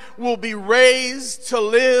died will be raised to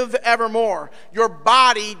live evermore. Your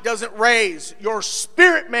body doesn't raise, your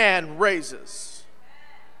spirit man raises.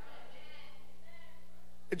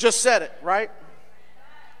 It just said it, right?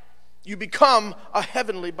 You become a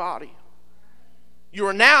heavenly body. You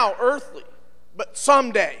are now earthly, but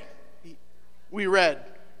someday, we read,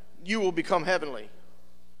 you will become heavenly.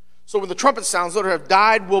 So when the trumpet sounds, those who have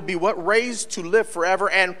died will be what? Raised to live forever.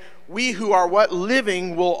 And we who are what?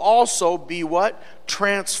 Living will also be what?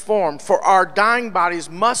 Transformed. For our dying bodies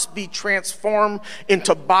must be transformed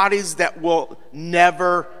into bodies that will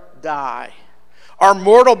never die. Our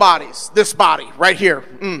mortal bodies, this body right here,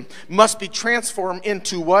 must be transformed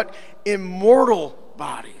into what? Immortal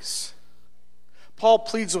bodies. Paul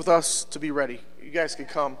pleads with us to be ready. You guys can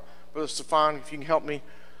come. Brother Stefan, if you can help me.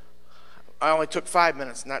 I only took 5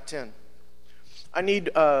 minutes, not 10. I need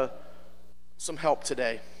some help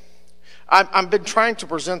today. I've been trying to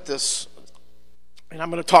present this, and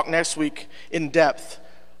I'm going to talk next week in depth.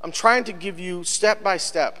 I'm trying to give you step by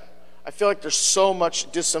step. I feel like there's so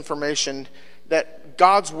much disinformation that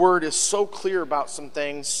God's word is so clear about some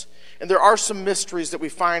things, and there are some mysteries that we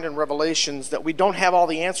find in Revelations that we don't have all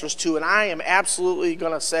the answers to, and I am absolutely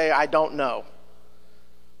going to say I don't know,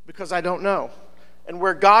 because I don't know. And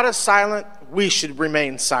where God is silent, we should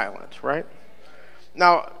remain silent, right?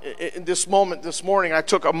 Now, in this moment, this morning, I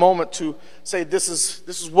took a moment to say this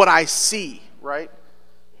is what I see, right?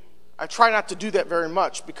 I try not to do that very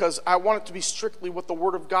much because I want it to be strictly what the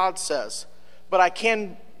Word of God says. But I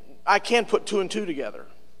can put 2 and 2 together,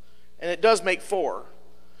 and it does make 4.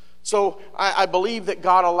 So I believe that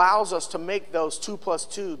God allows us to make those 2 plus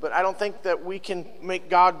 2, but I don't think that we can make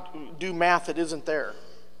God do math that isn't there.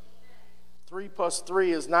 3 plus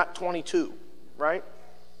 3 is not 22, right?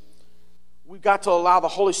 We've got to allow the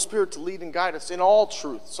Holy Spirit to lead and guide us in all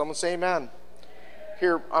truth. Someone say amen.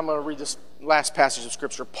 Here, I'm going to read this last passage of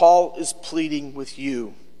Scripture. Paul is pleading with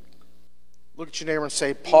you. Look at your neighbor and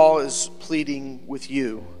say, Paul is pleading with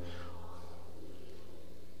you.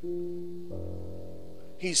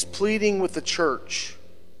 He's pleading with the church.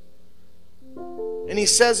 And he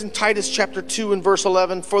says in Titus chapter 2 and verse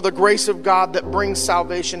 11, for the grace of God that brings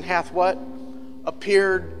salvation hath what?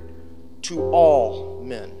 Appeared to all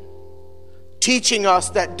men, teaching us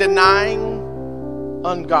that denying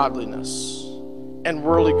ungodliness and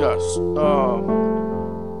worldly lust.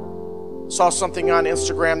 Saw something on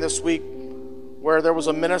Instagram this week where there was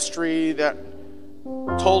a ministry that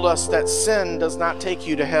told us that sin does not take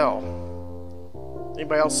you to hell.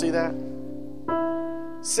 Anybody else see that?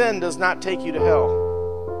 Sin does not take you to hell.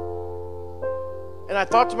 And I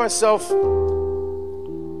thought to myself,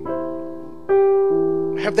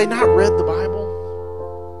 have they not read the Bible?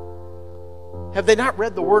 Have they not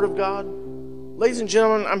read the Word of God? Ladies and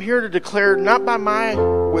gentlemen, I'm here to declare, not by my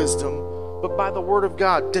wisdom, but by the Word of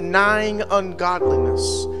God, denying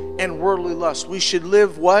ungodliness and worldly lust. We should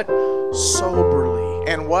live what? Soberly.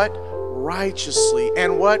 And what? Righteously.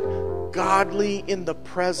 And what? Godly in the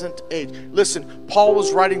present age. Listen, Paul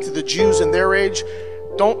was writing to the Jews in their age.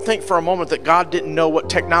 Don't think for a moment that God didn't know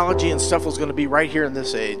what technology and stuff was going to be right here in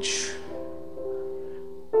this age.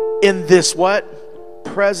 In this what?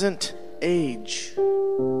 Present age.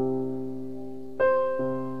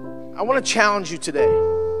 I want to challenge you today.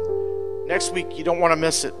 Next week, you don't want to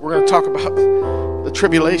miss it. We're going to talk about the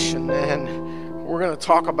tribulation, and we're going to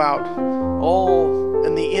talk about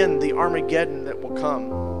in the end, the Armageddon that will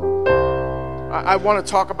come. I want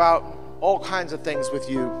to talk about all kinds of things with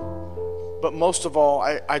you, but most of all,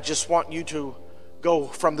 I just want you to go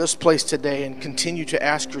from this place today and continue to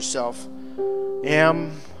ask yourself,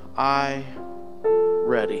 am I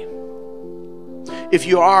ready? If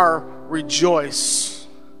you are, rejoice.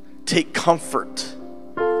 Take comfort.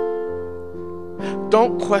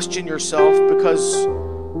 Don't question yourself because,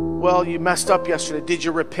 well, you messed up yesterday. Did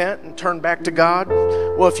you repent and turn back to God?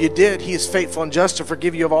 Well, if you did, He is faithful and just to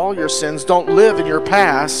forgive you of all your sins. Don't live in your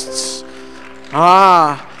pasts.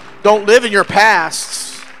 Don't live in your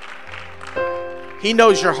pasts. He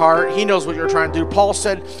knows your heart. He knows what you're trying to do. Paul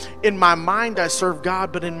said, in my mind I serve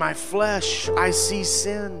God, but in my flesh I see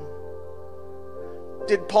sin.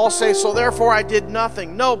 Did Paul say, so therefore I did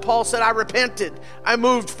nothing? No, Paul said, I repented. I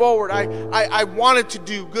moved forward. I wanted to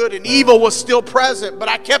do good, and evil was still present, but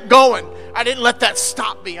I kept going. I didn't let that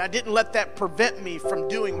stop me. I didn't let that prevent me from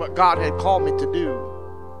doing what God had called me to do.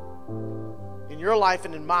 In your life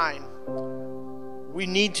and in mine, we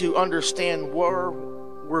need to understand where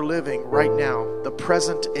we're living right now, the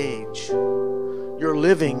present age. You're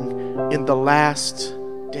living in the last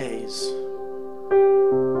days.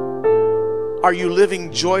 Are you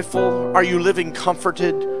living joyful? Are you living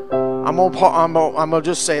comforted? I'm gonna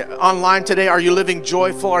just say it. Online today, are you living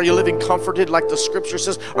joyful? Are you living comforted like the scripture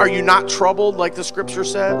says? Are you not troubled like the scripture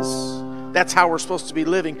says? That's how we're supposed to be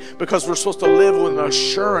living, because we're supposed to live with an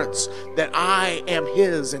assurance that I am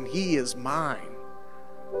His and He is mine.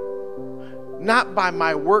 Not by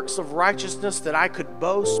my works of righteousness that I could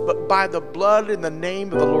boast, but by the blood in the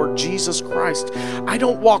name of the Lord Jesus Christ. I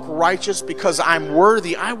don't walk righteous because I'm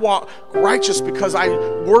worthy. I walk righteous because I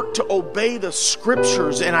work to obey the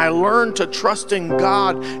scriptures, and I learn to trust in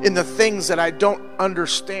God in the things that I don't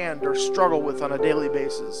understand or struggle with on a daily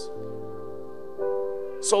basis.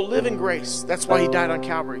 So live in grace. That's why He died on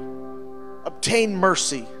Calvary. Obtain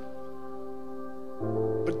mercy.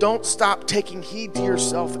 But don't stop taking heed to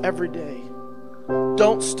yourself every day.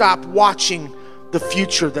 Don't stop watching the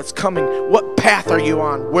future that's coming. What path are you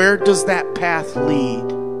on? Where does that path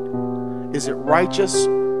lead? Is it righteous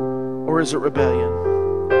or is it rebellion?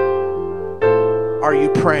 Are you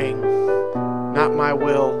praying? Not my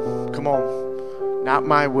will. Come on. Not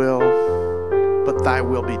my will, but thy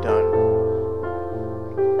will be done.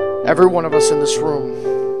 Every one of us in this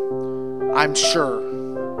room, I'm sure,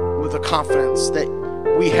 with a confidence that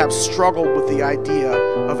we have struggled with the idea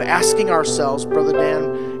of asking ourselves, Brother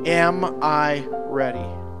Dan, am I ready?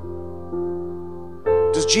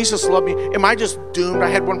 Does Jesus love me? Am I just doomed? I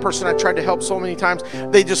had one person I tried to help so many times.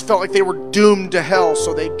 They just felt like they were doomed to hell,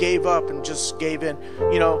 so they gave up and just gave in.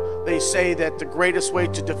 You know, they say that the greatest way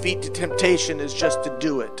to defeat the temptation is just to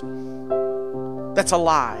do it. That's a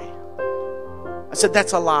lie. I said,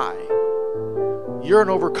 that's a lie. You're an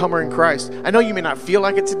overcomer in Christ. I know you may not feel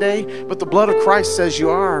like it today, but the blood of Christ says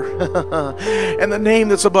you are. And the name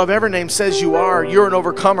that's above every name says you are. You're an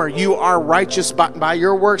overcomer. You are righteous by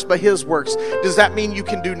your works, by His works. Does that mean you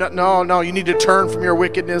can do nothing? No. You need to turn from your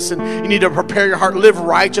wickedness, and you need to prepare your heart. Live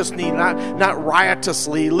righteously, not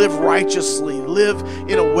riotously. Live righteously. Live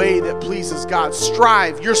in a way that pleases God.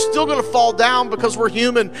 Strive. You're still going to fall down because we're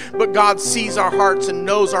human, but God sees our hearts and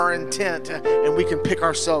knows our intent, and we can pick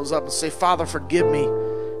ourselves up and say, Father, forgive me,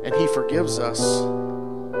 and He forgives us,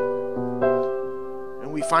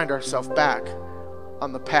 and we find ourselves back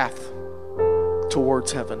on the path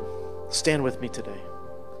towards heaven. Stand with me today.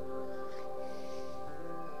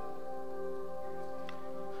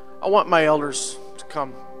 I want my elders to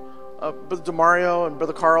come. Brother DeMario and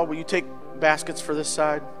Brother Carl, will you take baskets for this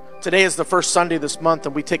side? Today is the first Sunday this month,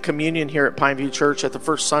 and we take communion here at Pineview Church at the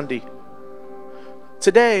first Sunday.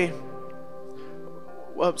 Today,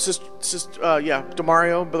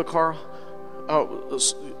 DeMario, Brother Carl,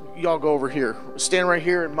 y'all go over here. Stand right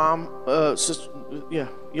here, and Mom,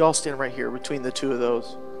 y'all stand right here between the two of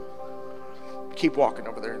those. Keep walking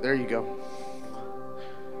over there. There you go.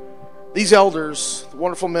 These elders, the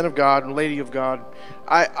wonderful men of God and lady of God,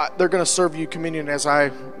 they're going to serve you communion as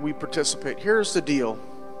we participate. Here's the deal.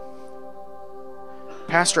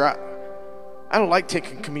 Pastor, I don't like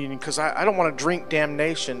taking communion because I don't want to drink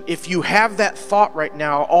damnation. If you have that thought right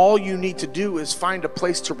now, all you need to do is find a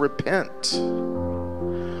place to repent.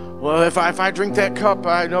 Well, if I drink that cup,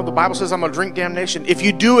 I know the Bible says I'm going to drink damnation. If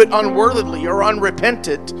you do it unworthily or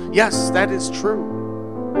unrepentant, yes, that is true.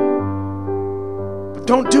 But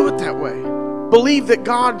don't do it that way. Believe that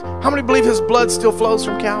God, how many believe His blood still flows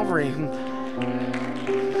from Calvary?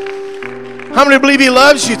 How many believe He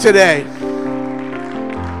loves you today?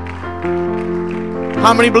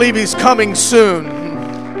 How many believe He's coming soon?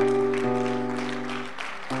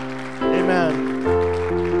 Amen.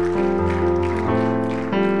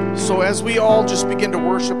 So as we all just begin to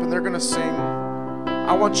worship and they're going to sing,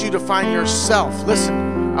 I want you to find yourself.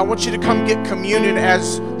 Listen, I want you to come get communion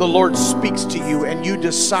as the Lord speaks to you, and you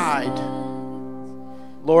decide,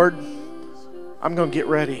 Lord, I'm going to get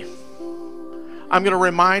ready. I'm going to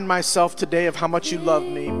remind myself today of how much you love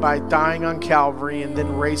me by dying on Calvary and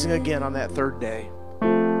then raising again on that third day.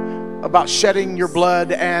 About shedding your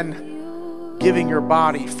blood and giving your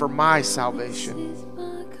body for my salvation.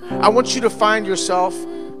 I want you to find yourself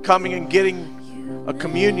coming and getting a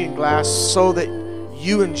communion glass so that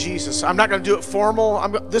you and Jesus, I'm not going to do it formal.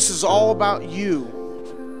 This is all about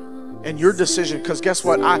you and your decision, because guess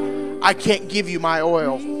what? I can't give you my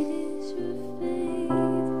oil.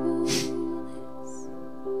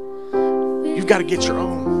 You've got to get your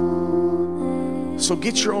own. So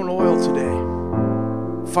get your own oil today.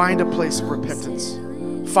 Find a place of repentance.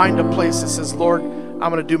 Find a place that says, Lord,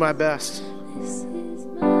 I'm going to do my best.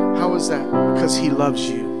 How is that? Because He loves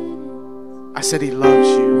you. I said He loves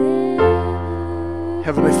you.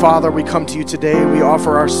 Heavenly Father, we come to you today and we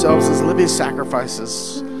offer ourselves as living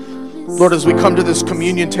sacrifices. Lord, as we come to this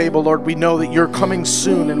communion table, Lord, we know that you're coming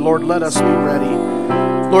soon, and Lord, let us be ready.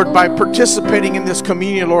 Lord, by participating in this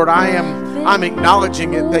communion, Lord, I'm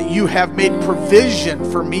acknowledging it that you have made provision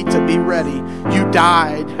for me to be ready. You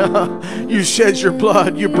died. You shed your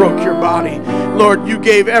blood. You broke your body. Lord, you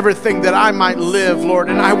gave everything that I might live, Lord,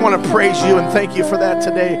 and I want to praise you and thank you for that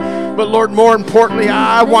today. But Lord, more importantly,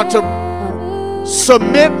 I want to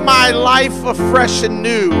submit my life afresh and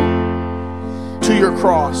new to your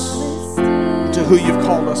cross, to who you've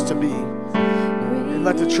called us to be. And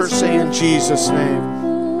let the church say, in Jesus' name.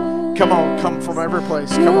 Come on, come from every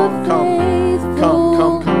place. Come on, come.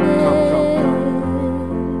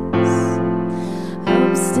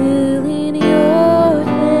 I'm still in your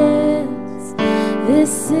hands.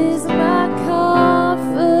 This is my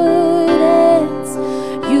confidence.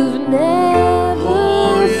 You've never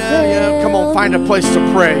Come on, find a place to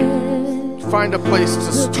pray. Find a place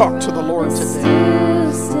to talk to the Lord today.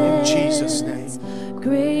 In Jesus' name.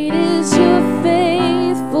 Great is your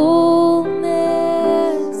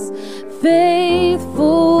faithfulness.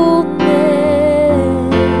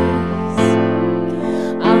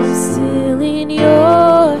 I'm still in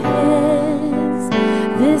your hands.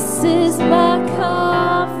 This is my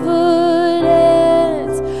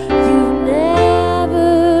confidence. You've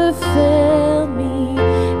never failed me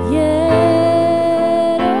yet.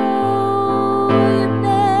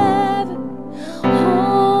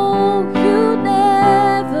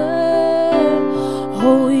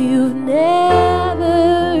 You've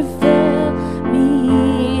never failed me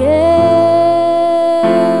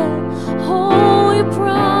yet. Oh, your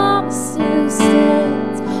promise still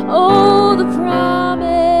stands. Oh, the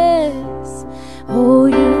promise. Oh,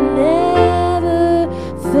 you've never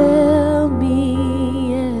failed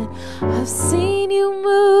me yet. I've seen you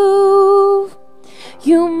move.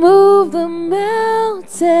 You move the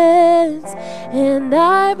mountains, and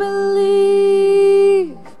I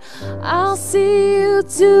believe I'll see you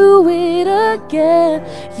do it again.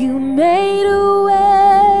 You made a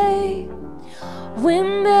way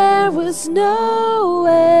when there was no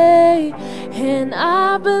way, and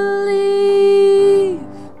I believe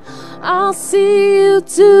I'll see you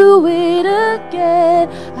do it again.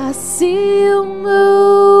 I see you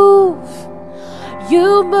move.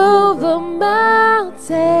 You move the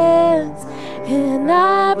mountains, and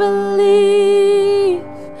I believe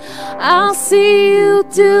I'll see you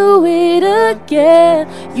do it again.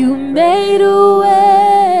 You made a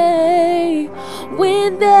way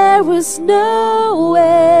when there was no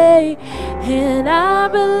way, and I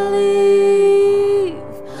believe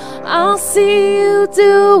I'll see you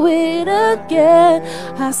do it again.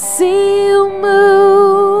 I see you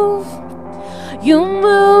move. You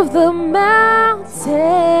move the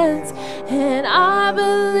mountains, and I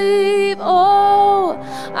believe, oh,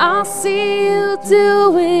 I'll see you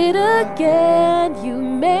do it again.